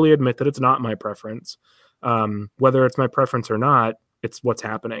I'll readily admit that it's not my preference, whether it's my preference or not, it's what's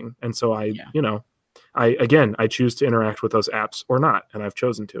happening. And so I choose to interact with those apps or not, and I've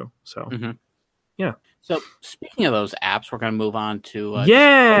chosen to. So yeah. So speaking of those apps, we're going to move on to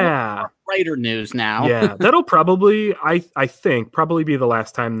writer news now. Yeah, that'll probably, I think, be the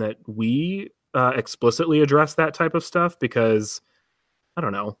last time that we explicitly address that type of stuff, because I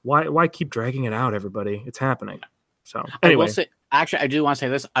don't know why keep dragging it out. Everybody, it's happening. So anyway, I do want to say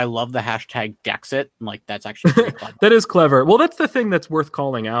this. I love the hashtag Dexit. Like, that's actually pretty clever. That is clever. Well, that's the thing that's worth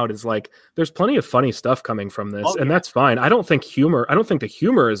calling out, is like, there's plenty of funny stuff coming from this, and that's fine. I don't think the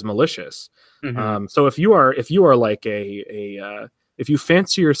humor is malicious. So if you are like if you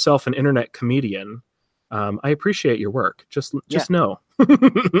fancy yourself an internet comedian, I appreciate your work. Just know.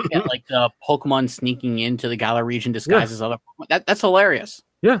 Like the Pokemon sneaking into the Galar region disguised as other Pokemon. That's hilarious.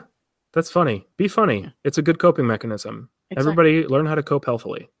 Yeah, that's funny. Be funny. Yeah. It's a good coping mechanism. Exactly. Everybody learn how to cope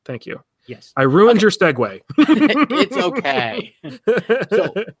healthily. Thank you. Yes. I ruined your segue. It's okay.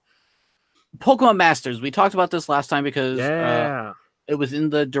 So, Pokemon Masters. We talked about this last time because it was in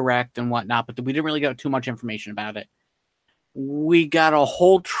the direct and whatnot, but we didn't really get too much information about it. We got a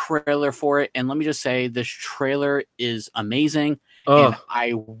whole trailer for it, and let me just say, this trailer is amazing, and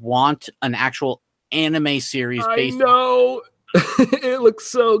I want an actual anime series based. I know. It looks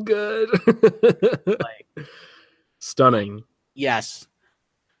so good. Stunning. Yes.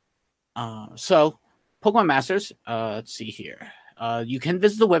 So, Pokemon Masters, let's see here. You can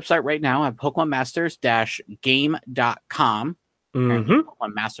visit the website right now at PokemonMasters-game.com.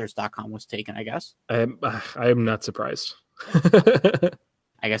 PokemonMasters.com was taken, I guess. I am not surprised.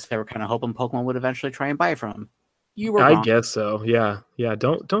 I guess they were kind of hoping Pokemon would eventually try and buy it from them. You were wrong. I guess so. Yeah.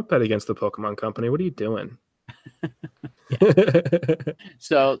 Don't bet against the Pokemon Company. What are you doing?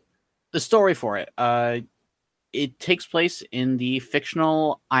 So, the story for it. It takes place in the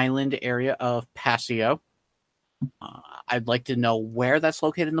fictional island area of Pasio. I'd like to know where that's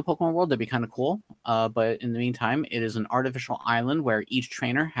located in the Pokemon world. That'd be kind of cool. But in the meantime, it is an artificial island where each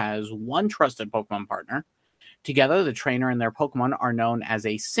trainer has one trusted Pokemon partner. Together, the trainer and their Pokemon are known as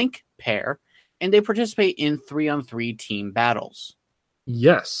a sync pair, and they participate in 3-on-3 team battles.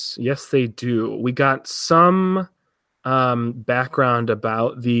 Yes, they do. We got some background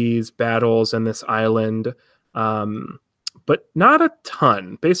about these battles and this island, but not a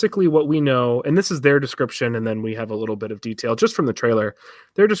ton. Basically what we know, and this is their description, and then we have a little bit of detail just from the trailer.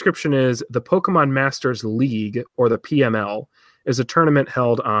 Their description is the Pokemon Masters League, or the PML, is a tournament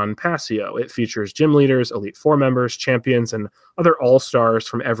held on Passio. It features gym leaders, Elite Four members, champions, and other all-stars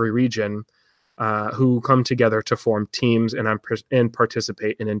from every region who come together to form teams and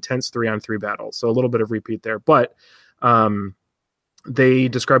participate in intense 3-on-3 battles. So a little bit of repeat there, but they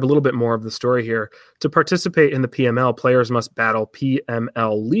describe a little bit more of the story here. To participate in the PML, players must battle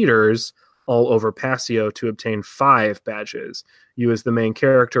PML leaders all over Passio to obtain 5 badges. You, as the main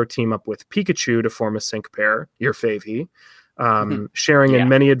character, team up with Pikachu to form a sync pair, your favy, sharing in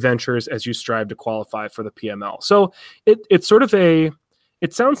many adventures as you strive to qualify for the PML. So it's sort of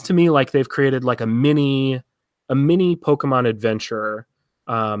it sounds to me like they've created like a mini Pokemon adventure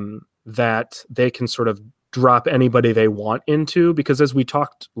that they can sort of drop anybody they want into, because as we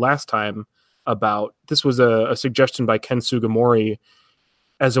talked last time about, this was a suggestion by Ken Sugimori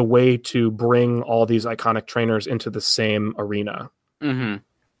as a way to bring all these iconic trainers into the same arena. Mm-hmm.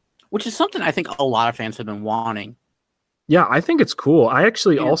 Which is something I think a lot of fans have been wanting. Yeah, I think it's cool. I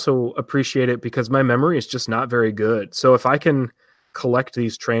actually also appreciate it because my memory is just not very good. So if I can collect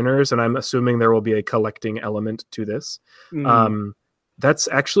these trainers, and I'm assuming there will be a collecting element to this, that's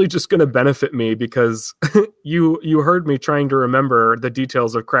actually just going to benefit me, because you heard me trying to remember the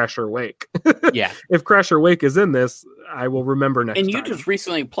details of Crasher Wake. Yeah. If Crasher Wake is in this, I will remember next time. And you just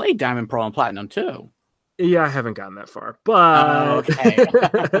recently played Diamond, Pearl, and Platinum too. Yeah, I haven't gotten that far, but okay.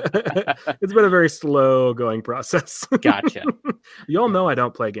 It's been a very slow going process. Gotcha. You all know I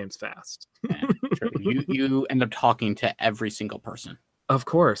don't play games fast. Yeah, you end up talking to every single person. Of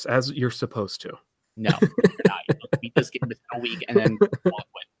course, as you're supposed to. No, you're not. You beat this game within a week and then walk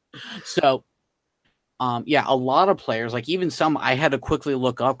away. So, a lot of players, like even some I had to quickly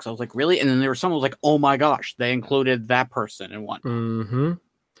look up because I was like, really? And then there were some who was like, oh my gosh, they included that person and whatnot. Mm-hmm.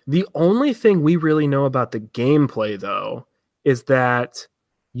 The only thing we really know about the gameplay, though, is that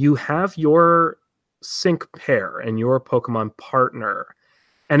you have your sync pair and your Pokemon partner.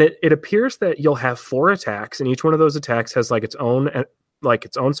 And it appears that you'll have 4 attacks, and each one of those attacks has its own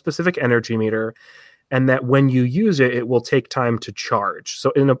specific energy meter, and that when you use it, it will take time to charge.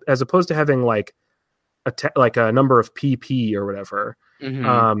 So as opposed to having a number of PP or whatever,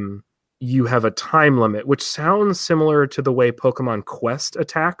 you have a time limit, which sounds similar to the way Pokemon Quest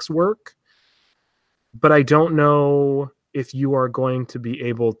attacks work. But I don't know if you are going to be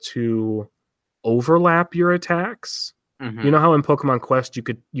able to overlap your attacks. You know how in Pokemon Quest you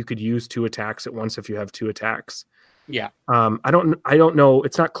could use 2 attacks at once if you have 2 attacks. Yeah. I don't know.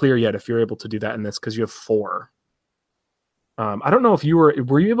 It's not clear yet if you're able to do that in this because you have 4. I don't know if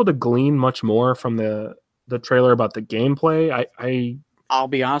were you able to glean much more from the trailer about the gameplay? I'll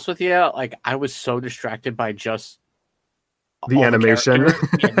be honest with you, like I was so distracted by just the animation.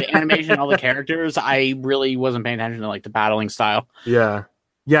 The animation, all the characters. I really wasn't paying attention to like the battling style. Yeah.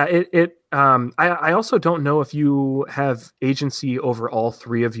 Yeah, I also don't know if you have agency over all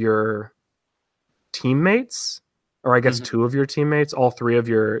 3 of your teammates, or I guess 2 of your teammates, all 3 of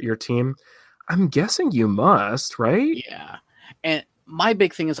your team. I'm guessing you must, right? Yeah. And my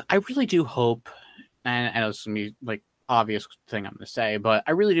big thing is I really do hope, and I know this is going to be like obvious thing I'm going to say, but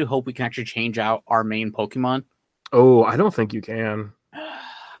I really do hope we can actually change out our main Pokemon. Oh, I don't think you can.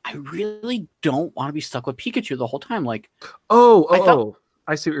 I really don't want to be stuck with Pikachu the whole time. Like,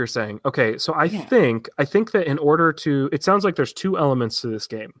 I see what you're saying. Okay, so I think that in order to, it sounds like there's 2 elements to this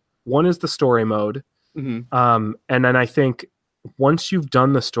game. One is the story mode, and then I think once you've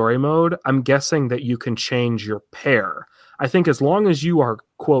done the story mode, I'm guessing that you can change your pair. I think as long as you are,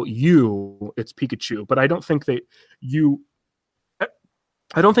 quote, it's Pikachu. But I don't think that you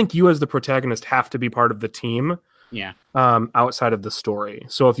as the protagonist have to be part of the team. Yeah. Outside of the story.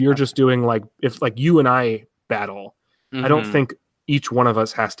 So if you're just doing if you and I battle, I don't think each one of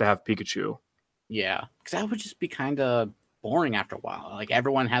us has to have Pikachu. Yeah. Because that would just be kind of boring after a while. Like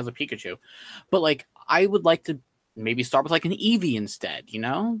everyone has a Pikachu. But like I would like to maybe start with like an Eevee instead, you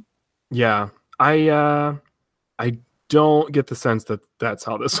know? Yeah. I don't get the sense that that's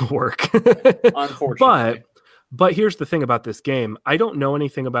how this will work. Unfortunately. But here's the thing about this game. I don't know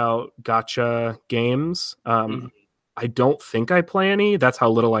anything about gacha games. I don't think I play any. That's how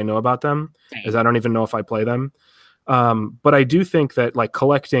little I know about them, is I don't even know if I play them. But I do think that like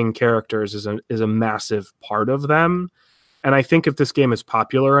collecting characters is a massive part of them. And I think if this game is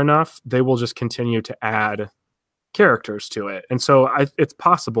popular enough, they will just continue to add characters to it. And so it's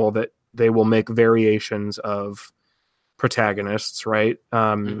possible that they will make variations of protagonists, right?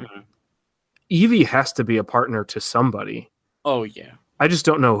 Eevee has to be a partner to somebody. Oh yeah. I just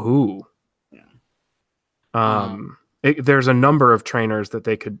don't know who. Yeah. There's a number of trainers that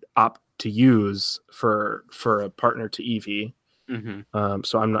they could opt to use for a partner to Eevee.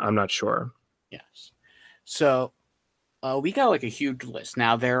 So I'm not sure. Yes. So We got like a huge list.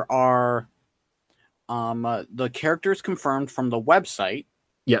 Now there are the characters confirmed from the website.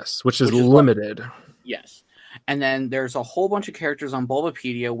 Yes, which is what- limited. yes. And then there's a whole bunch of characters on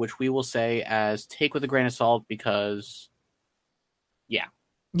Bulbapedia, which we will say as take with a grain of salt because, yeah.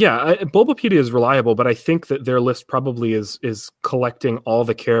 Yeah, Bulbapedia is reliable, but I think that their list probably is collecting all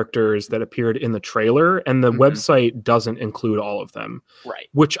the characters that appeared in the trailer, and the website doesn't include all of them. Right.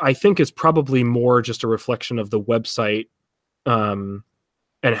 Which I think is probably more just a reflection of the website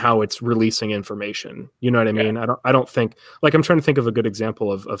and how it's releasing information. You know what I mean? I don't think, like, I'm trying to think of a good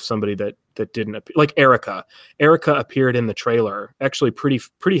example of somebody that didn't appear. Like Erica. Erica appeared in the trailer, actually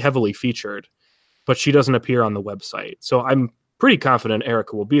pretty heavily featured, but she doesn't appear on the website. So I'm pretty confident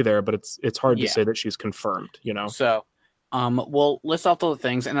Erica will be there, but it's hard to say that she's confirmed, you know? So, we'll list off all the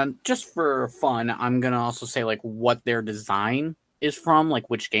things, and then just for fun, I'm going to also say, like, what their design is from, like,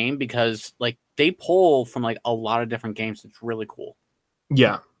 which game, because, like, they pull from, like, a lot of different games. It's really cool.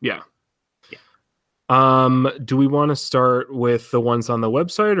 Yeah. Do we want to start with the ones on the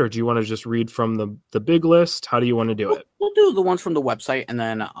website, or do you want to just read from the big list? How do you want to do it? We'll do the ones from the website, and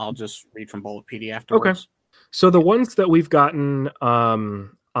then I'll just read from Bulbapedia afterwards. Okay. So the ones that we've gotten on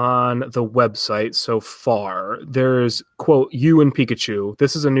the website so far, there's, quote, you and Pikachu.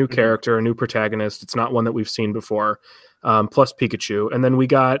 This is a new character, a new protagonist. It's not one that we've seen before, plus Pikachu. And then we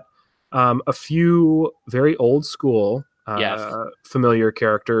got a few very old school familiar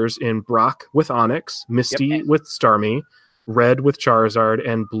characters in Brock with Onix, Misty with Starmie, Red with Charizard,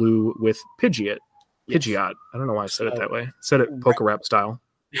 and Blue with Pidgeot. Pidgeot. I don't know why I said it that way. I said it Poke Rap style.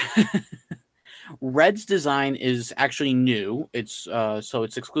 Red's design is actually new. It's so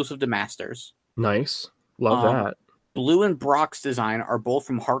it's exclusive to Masters. Nice. Love that. Blue and Brock's design are both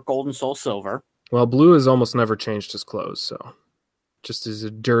from Heart Gold and Soul Silver. Well, Blue has almost never changed his clothes, so just as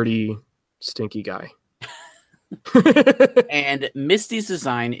a dirty, stinky guy. And Misty's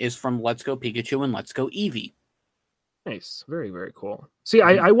design is from Let's Go Pikachu and Let's Go Eevee. Nice. Very, very cool. See,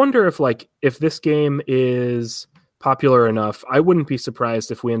 I wonder if this game is popular enough, I wouldn't be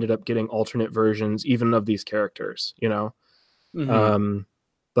surprised if we ended up getting alternate versions even of these characters, you know?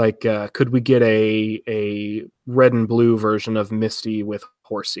 Could we get a red and blue version of Misty with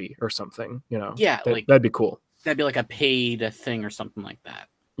Horsey or something, you know? Yeah, that'd be cool. That'd be like a paid thing or something like that.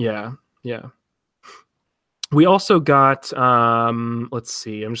 Yeah. We also got, let's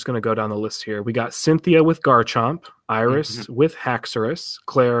see, I'm just going to go down the list here. We got Cynthia with Garchomp, Iris with Haxorus,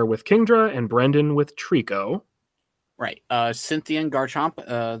 Claire with Kingdra, and Brendan with Trico. Right. Cynthia and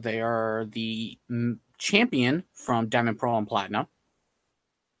Garchomp, they are the champion from Diamond, Pearl, and Platinum.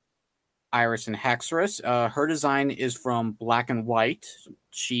 Iris and Haxorus, her design is from Black and White.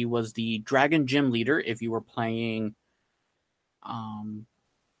 She was the Dragon Gym leader if you were playing White.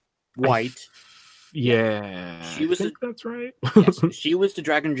 That's right. Yes, she was the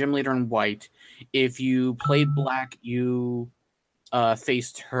Dragon Gym leader in White. If you played Black, you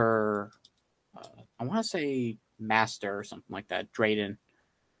faced her, I want to say Master or something like that, Drayden.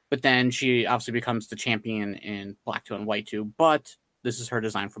 But then she obviously becomes the champion in Black 2 and White 2. But this is her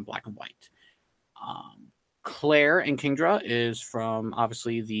design from Black and White. Claire and Kingdra is from,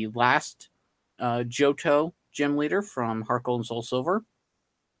 obviously, the last Johto gym leader from Heart Gold and Soul Silver.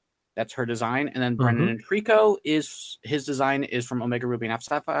 That's her design. And then Brendan and Trico, his design is from Omega Ruby and Alpha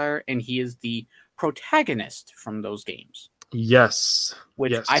Sapphire, and he is the protagonist from those games. Yes.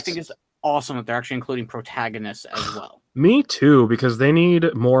 Which I think is awesome that they're actually including protagonists as well. Me too, because they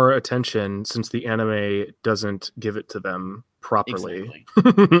need more attention since the anime doesn't give it to them properly.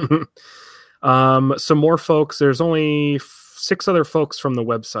 Exactly. Some more folks. There's only 6 other folks from the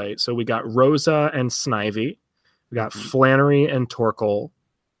website. So we got Rosa and Snivy. We got Flannery and Torkoal.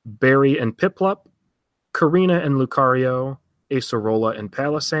 Barry and Piplup, Karina and Lucario, Acerola and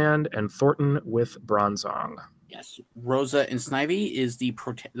Palisand, and Thornton with Bronzong. Yes, Rosa and Snivy is the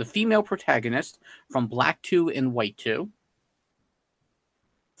female protagonist from Black 2 and White 2.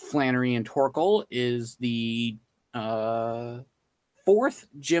 Flannery and Torkoal is the 4th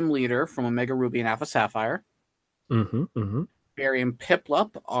gym leader from Omega Ruby and Alpha Sapphire. Barry and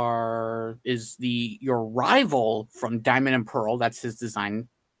Piplup is your rival from Diamond and Pearl. That's his design,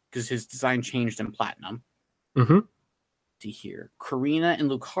 because his design changed in Platinum. See here. Karina and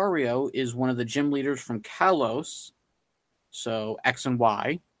Lucario is one of the gym leaders from Kalos. So X and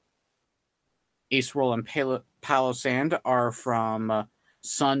Y. Acerola and Palisand are from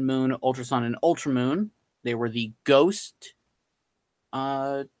Sun, Moon, Ultrasun, and Ultramoon. They were the Ghost.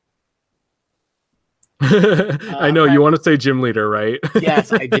 I know you want to say gym leader, right?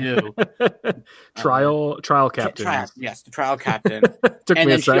 Yes, I do. Trial captain. Yes, the trial captain. Took And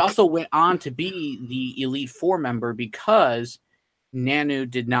me a then she sec. also went on to be the Elite Four member because Nanu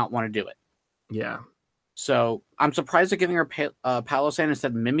did not want to do it. Yeah. So I'm surprised they're giving her Palossand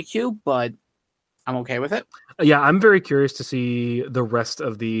instead of Mimikyu, but I'm okay with it. Yeah, I'm very curious to see the rest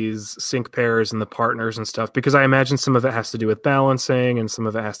of these sync pairs and the partners and stuff, because I imagine some of it has to do with balancing and some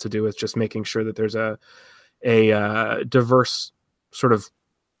of it has to do with just making sure that there's a diverse sort of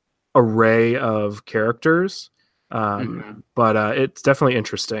array of characters. But it's definitely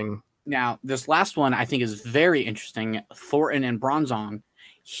interesting. Now, this last one I think is very interesting. Thornton and Bronzong.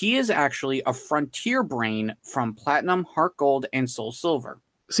 He is actually a Frontier Brain from Platinum, Heart Gold, and Soul Silver.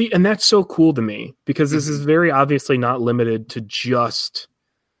 See, and that's so cool to me, because this is very obviously not limited to just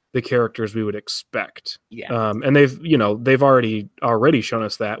the characters we would expect. Yeah. And they've already shown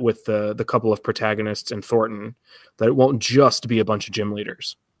us that with the couple of protagonists in Thornton, that it won't just be a bunch of gym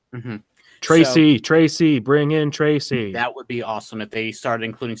leaders. Tracy, bring in Tracy. That would be awesome if they started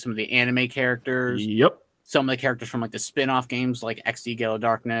including some of the anime characters. Yep. Some of the characters from like the spin-off games like XD Gale of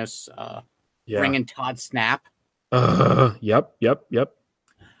Darkness. Bring in Todd Snap. Yep.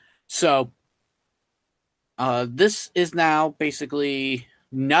 So this is now basically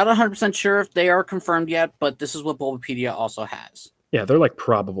not 100% sure if they are confirmed yet, but this is what Bulbapedia also has. Yeah, they're like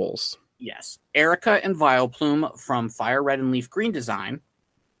probables. Yes. Erica and Vileplume from Fire Red and Leaf Green design.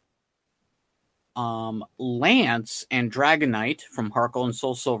 Lance and Dragonite from Heart Gold and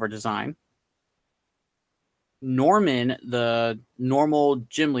Soul Silver design. Norman, the normal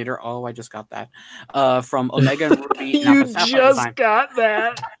gym leader. Oh, I just got that. From Omega and Ruby. And You Alpha Sapphire just design. got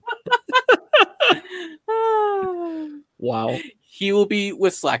that. Wow. He will be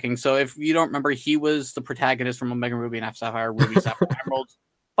with Slacking. So if you don't remember, he was the protagonist from Omega Ruby and Alpha Sapphire, Ruby Sapphire Emerald's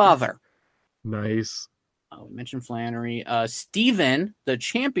father. Nice. We mentioned Flannery. Steven, the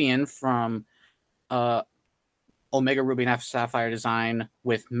champion from Omega Ruby and Alpha Sapphire design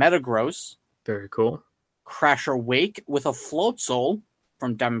with Metagross. Very cool. Crasher Wake with a Float Soul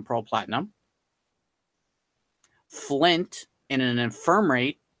from Diamond Pearl Platinum. Flint in an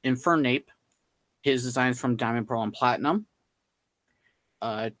Infernape. His designs from Diamond Pearl and Platinum.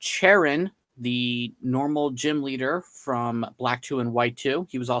 Charon, the normal gym leader from Black 2 and White 2.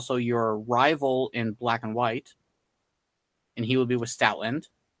 He was also your rival in Black and White. And he will be with Stoutland.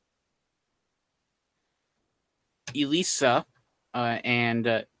 Elisa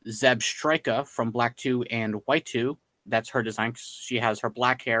and Zeb Strika from Black 2 and White 2. That's her design. She has her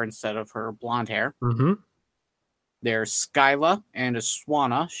black hair instead of her blonde hair. Mm-hmm. There's Skyla and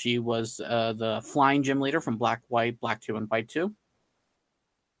Aswana. She was the flying gym leader from Black 2, and White 2.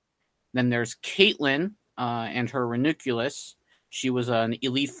 Then there's Caitlin and her Ranunculus. She was an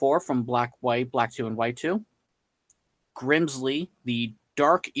Elite Four from Black 2, and White 2. Grimsley, the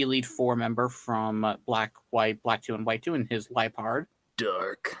Dark Elite Four member from Black 2, and White 2, and his Lipard.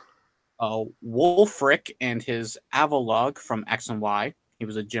 Dark. Wolfric and his Avalog from X and Y. He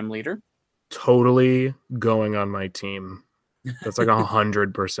was a gym leader. Totally going on my team. That's like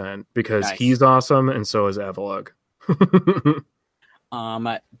 100% because Nice. he's awesome and so is Avalog.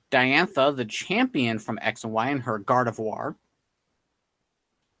 Diantha, the champion from X and Y, and her Gardevoir.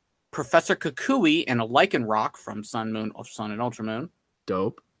 Professor Kukui and a Lycanroc from Sun and Ultramoon.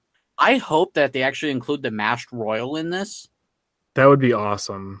 Dope. I hope that they actually include the Masked Royal in this. That would be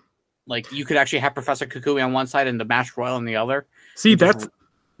awesome. Like, you could actually have Professor Kukui on one side and the Masked Royal on the other. See, Just-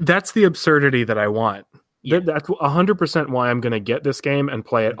 that's the absurdity that I want. Yeah. That's 100% why I'm going to get this game and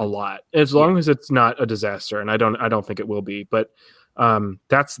play it a lot, as long as it's not a disaster. And I don't think it will be, but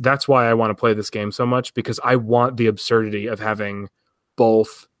that's why I want to play this game so much, because I want the absurdity of having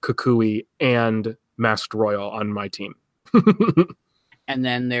both Kukui and Masked Royal on my team. And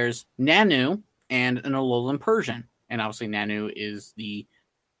then there's Nanu and an Alolan Persian. And obviously Nanu is the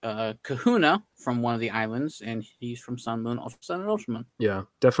Kahuna from one of the islands, and he's from Sun and Ultramoon. Yeah,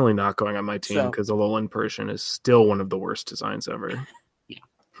 definitely not going on my team So- because Alolan Persian is still one of the worst designs ever. Yeah.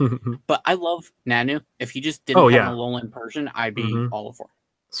 But I love Nanu. If he just didn't Oh, have yeah. an Alolan Persian, I'd be Mhm. all for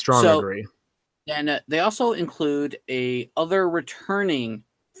it. Strong So- agree. And they also include other returning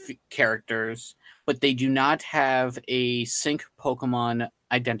characters, but they do not have a sync Pokemon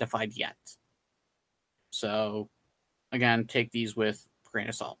identified yet. So, again, take these with a grain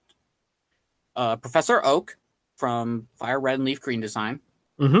of salt. Professor Oak from Fire Red and Leaf Green design.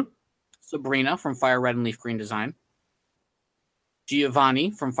 Mhm. Sabrina from Fire Red and Leaf Green design.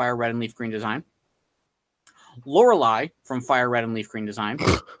 Giovanni from Fire Red and Leaf Green design. Lorelei from Fire Red and Leaf Green design.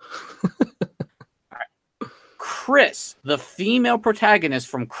 Chris, the female protagonist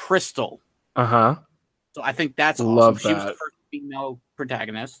from Crystal. Uh-huh. So I think that's Love awesome. She was the that. first female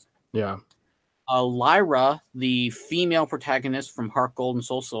protagonist. Yeah. Lyra, the female protagonist from Heart Gold and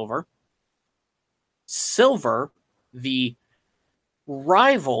Soul Silver. Silver, the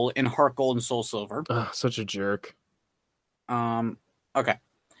rival in Heart Gold and Soul Silver. Such a jerk. Okay.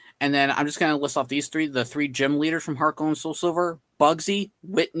 And then I'm just going to list off these three. The three gym leaders from Heart Gold and Soul Silver. Bugsy,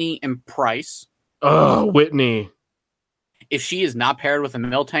 Whitney, and Price. Oh, Whitney. If she is not paired with a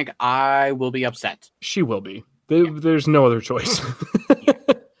Miltank, I will be upset. She will be. There's no other choice.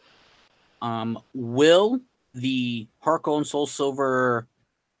 Will, the Heart Gold and Soul Silver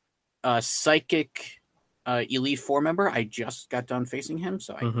psychic Elite Four member. I just got done facing him,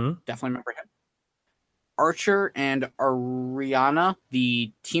 so I definitely remember him. Archer and Ariana,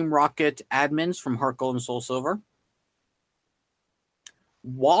 the Team Rocket admins from Heart Gold and Soul Silver.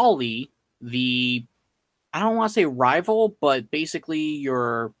 Wally, the, I don't want to say rival, but basically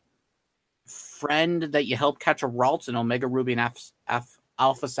your friend that you helped catch a Ralts in Omega Ruby and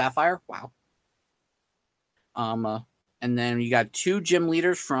Alpha Sapphire. Wow. And then you got two gym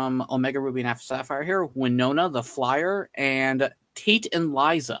leaders from Omega Ruby and Alpha Sapphire here. Winona, the Flyer, and Tate and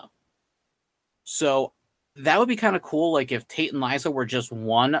Liza. So that would be kind of cool, like if Tate and Liza were just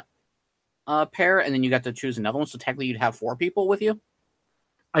one pair, and then you got to choose another one. So technically you'd have 4 people with you.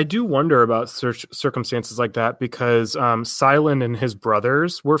 I do wonder about circumstances like that because Silent and his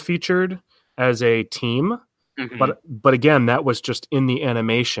brothers were featured as a team. But again, that was just in the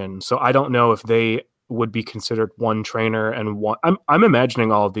animation. So I don't know if they would be considered one trainer and one. I'm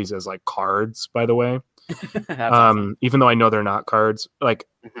imagining all of these as like cards, by the way. Awesome. Even though I know they're not cards, like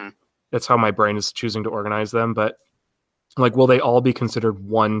that's how my brain is choosing to organize them. But like, will they all be considered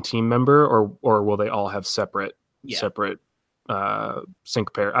one team member, or will they all have separate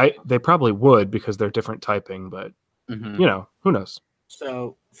sync pair? They probably would because they're different typing, but you know, who knows?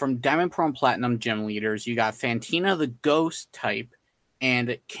 So from Diamond, Pearl, and Platinum gym leaders, you got Fantina, the Ghost type,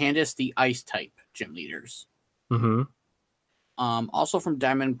 and Candace, the Ice type gym leaders. Also from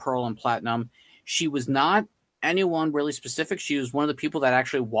Diamond, Pearl, and Platinum, she was not anyone really specific. She was one of the people that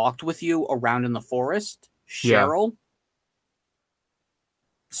actually walked with you around in the forest, Cheryl.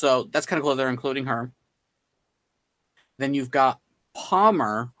 So that's kind of cool. They're including her. Then you've got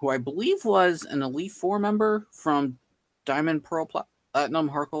Palmer, who I believe was an Elite Four member from Diamond, Pearl, Platinum,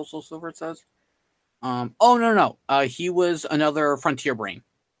 Heart Gold, Soul Silver, it says. No. He was another Frontier Brain.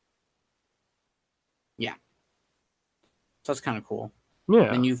 Yeah. So that's kind of cool.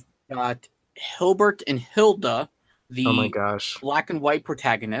 Yeah. Then you've got Hilbert and Hilda, the oh my gosh, black and white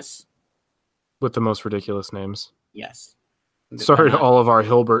protagonists. With the most ridiculous names. Yes. Sorry to all of our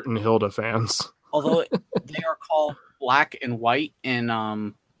Hilbert and Hilda fans. Although they are called black and white in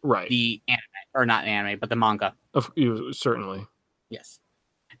the anime, or not anime, but the manga. Certainly. Yes.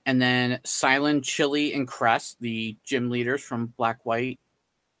 And then Silent, Chili, and Crest, the gym leaders from Black, White,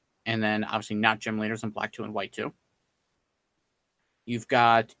 and then obviously not gym leaders in Black 2 and White 2. You've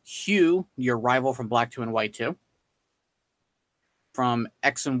got Hugh, your rival from Black 2 and White 2. From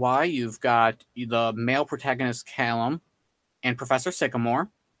X and Y, you've got the male protagonist Callum and Professor Sycamore.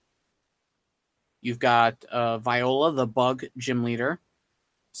 You've got Viola, the Bug gym leader.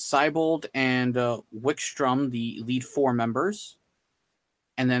 Cybold and Wickstrom, the Elite Four members.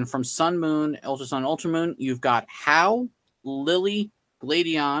 And then from Sun Moon, Ultrasun, Ultramoon, you've got Hao, Lily,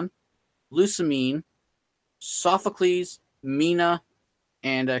 Gladion, Lusamine, Sophocles, Mina,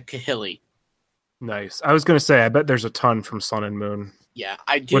 and Kahili. Nice. I was going to say, I bet there's a ton from Sun and Moon. Yeah,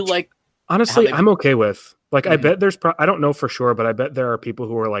 I do like... Honestly, I'm okay with. Like, I bet there's... I don't know for sure, but I bet there are people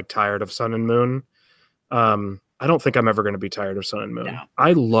who are, like, tired of Sun and Moon. I don't think I'm ever going to be tired of Sun and Moon. No.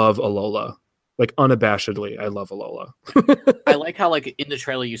 I love Alola. Like, unabashedly, I love Alola. I like how, like, in the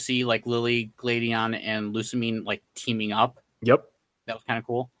trailer you see, like, Lily, Gladion, and Lusamine, like, teaming up. Yep. That was kind of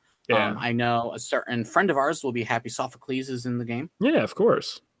cool. Yeah. I know a certain friend of ours will be happy Sophocles is in the game. Yeah, of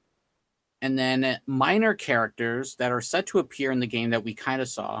course. And then minor characters that are set to appear in the game that we kind of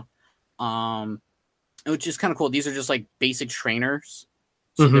saw, which is kind of cool. These are just, like, basic trainers.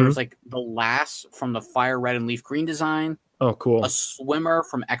 So there was, like, the Lass from the Fire Red and Leaf Green design. Oh, cool. A swimmer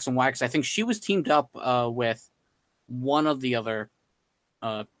from X and Y, because I think she was teamed up with one of the other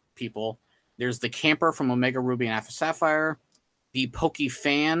people. There's the camper from Omega Ruby and Alpha Sapphire, the Pokey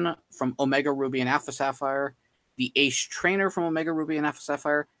Fan from Omega Ruby and Alpha Sapphire, the Ace Trainer from Omega Ruby and Alpha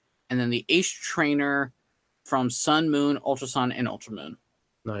Sapphire, and then the Ace Trainer from Sun, Moon, Ultrasun, and Ultramoon.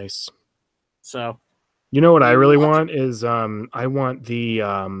 Nice. So, you know what I really want is I want the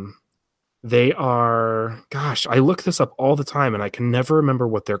they are, gosh, I look this up all the time and I can never remember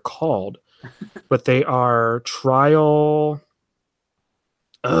what they're called, but they are trial.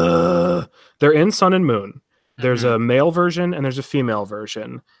 They're in Sun and Moon. There's a male version and there's a female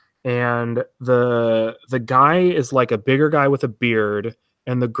version. And the guy is like a bigger guy with a beard,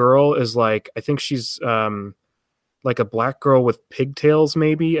 and the girl is like, I think she's like a black girl with pigtails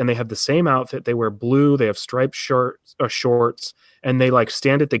maybe, and they have the same outfit. They wear blue, they have striped shorts, and they like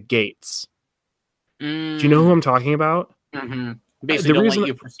stand at the gates. Do you know who I'm talking about? Mm-hmm. Basically, don't let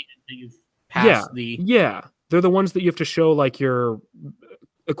you proceed until you've passed the... Yeah, they're the ones that you have to show like your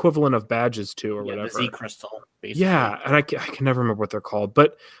equivalent of badges to or whatever. The Z crystal, basically. Yeah, and I can never remember what they're called,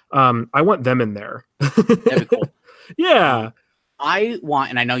 but I want them in there. That'd be cool. Yeah. I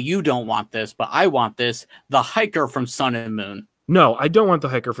want, and I know you don't want this, but I want this, the hiker from Sun and Moon. No, I don't want the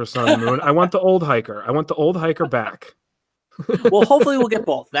hiker from Sun and Moon. I want the old hiker. I want the old hiker back. Well, hopefully we'll get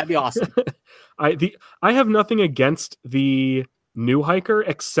both. That'd be awesome. I have nothing against the new hiker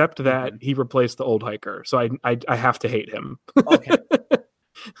except that he replaced the old hiker. So I have to hate him. Okay.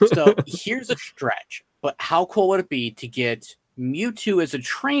 So here's a stretch, but how cool would it be to get Mewtwo as a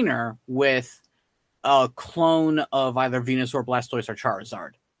trainer with a clone of either Venusaur, Blastoise, or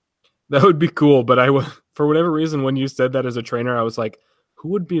Charizard? That would be cool, but for whatever reason, when you said that as a trainer, I was like, who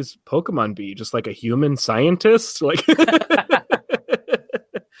would be his Pokemon be? Just like a human scientist? Like,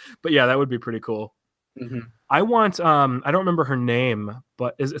 but yeah, that would be pretty cool. Mm-hmm. I want, I don't remember her name,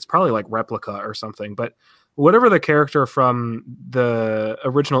 but it's probably like Replica or something, but whatever the character from the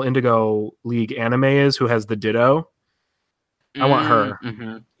original Indigo League anime is who has the Ditto, I want her.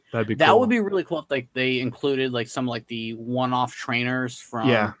 Mm-hmm. That'd be cool. That would be really cool if like they included like some like the one-off trainers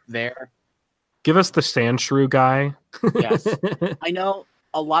from there. Give us the Sandshrew guy. Yes. I know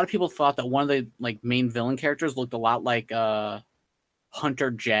a lot of people thought that one of the like main villain characters looked a lot like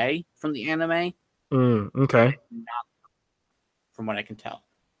Hunter J from the anime. Okay. Not from what I can tell.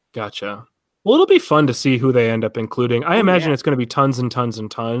 Gotcha. Well, it'll be fun to see who they end up including. I imagine it's going to be tons and tons and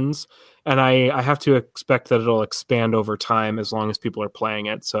tons. And I have to expect that it'll expand over time as long as people are playing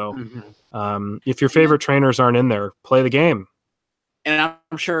it. So if your favorite trainers aren't in there, play the game. And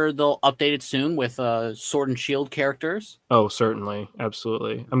I'm sure they'll update it soon with Sword and Shield characters. Oh, certainly.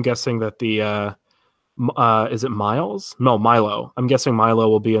 Absolutely. I'm guessing that the... is it Miles? No, Milo. I'm guessing Milo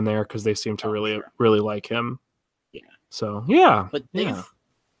will be in there because they seem to really like him. Yeah. So, yeah. But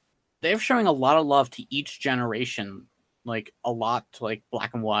they're showing a lot of love to each generation. Like, a lot to, like,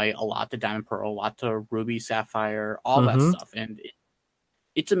 Black and White, a lot to Diamond Pearl, a lot to Ruby, Sapphire, all that stuff. And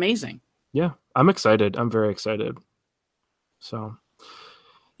it's amazing. Yeah, I'm excited. I'm very excited. So,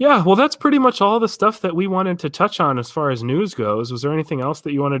 yeah, well, that's pretty much all the stuff that we wanted to touch on as far as news goes. Was there anything else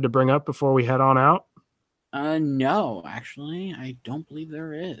that you wanted to bring up before we head on out? No, actually, I don't believe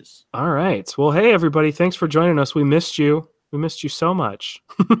there is. All right. Well, hey, everybody, thanks for joining us. We missed you. We missed you so much.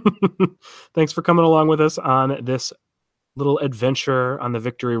 Thanks for coming along with us on this little adventure on the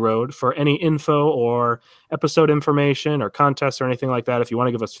Victory Road. For any info or episode information or contests or anything like that, if you want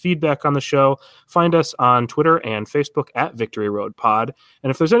to give us feedback on the show, find us on Twitter and Facebook at Victory Road Pod. And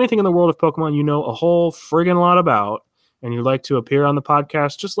if there's anything in the world of Pokemon you know a whole friggin' lot about and you'd like to appear on the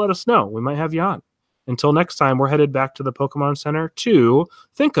podcast, just let us know. We might have you on. Until next time, we're headed back to the Pokemon Center to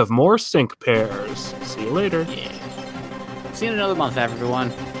think of more sync pairs. See you later. Yeah. See you in another month,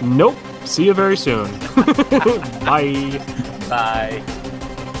 everyone. Nope. See you very soon. Bye. Bye.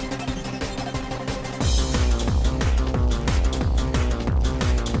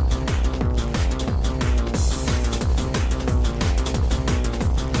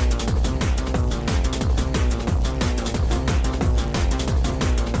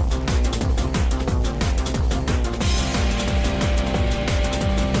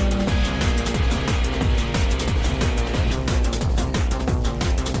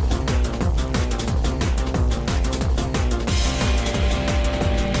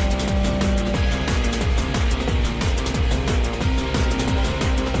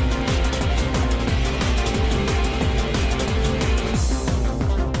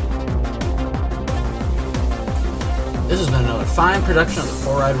 Fine production of the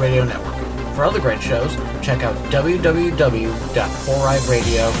 4Ride Radio Network. For other great shows, check out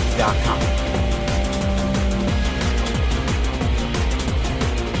www.4rideradio.com.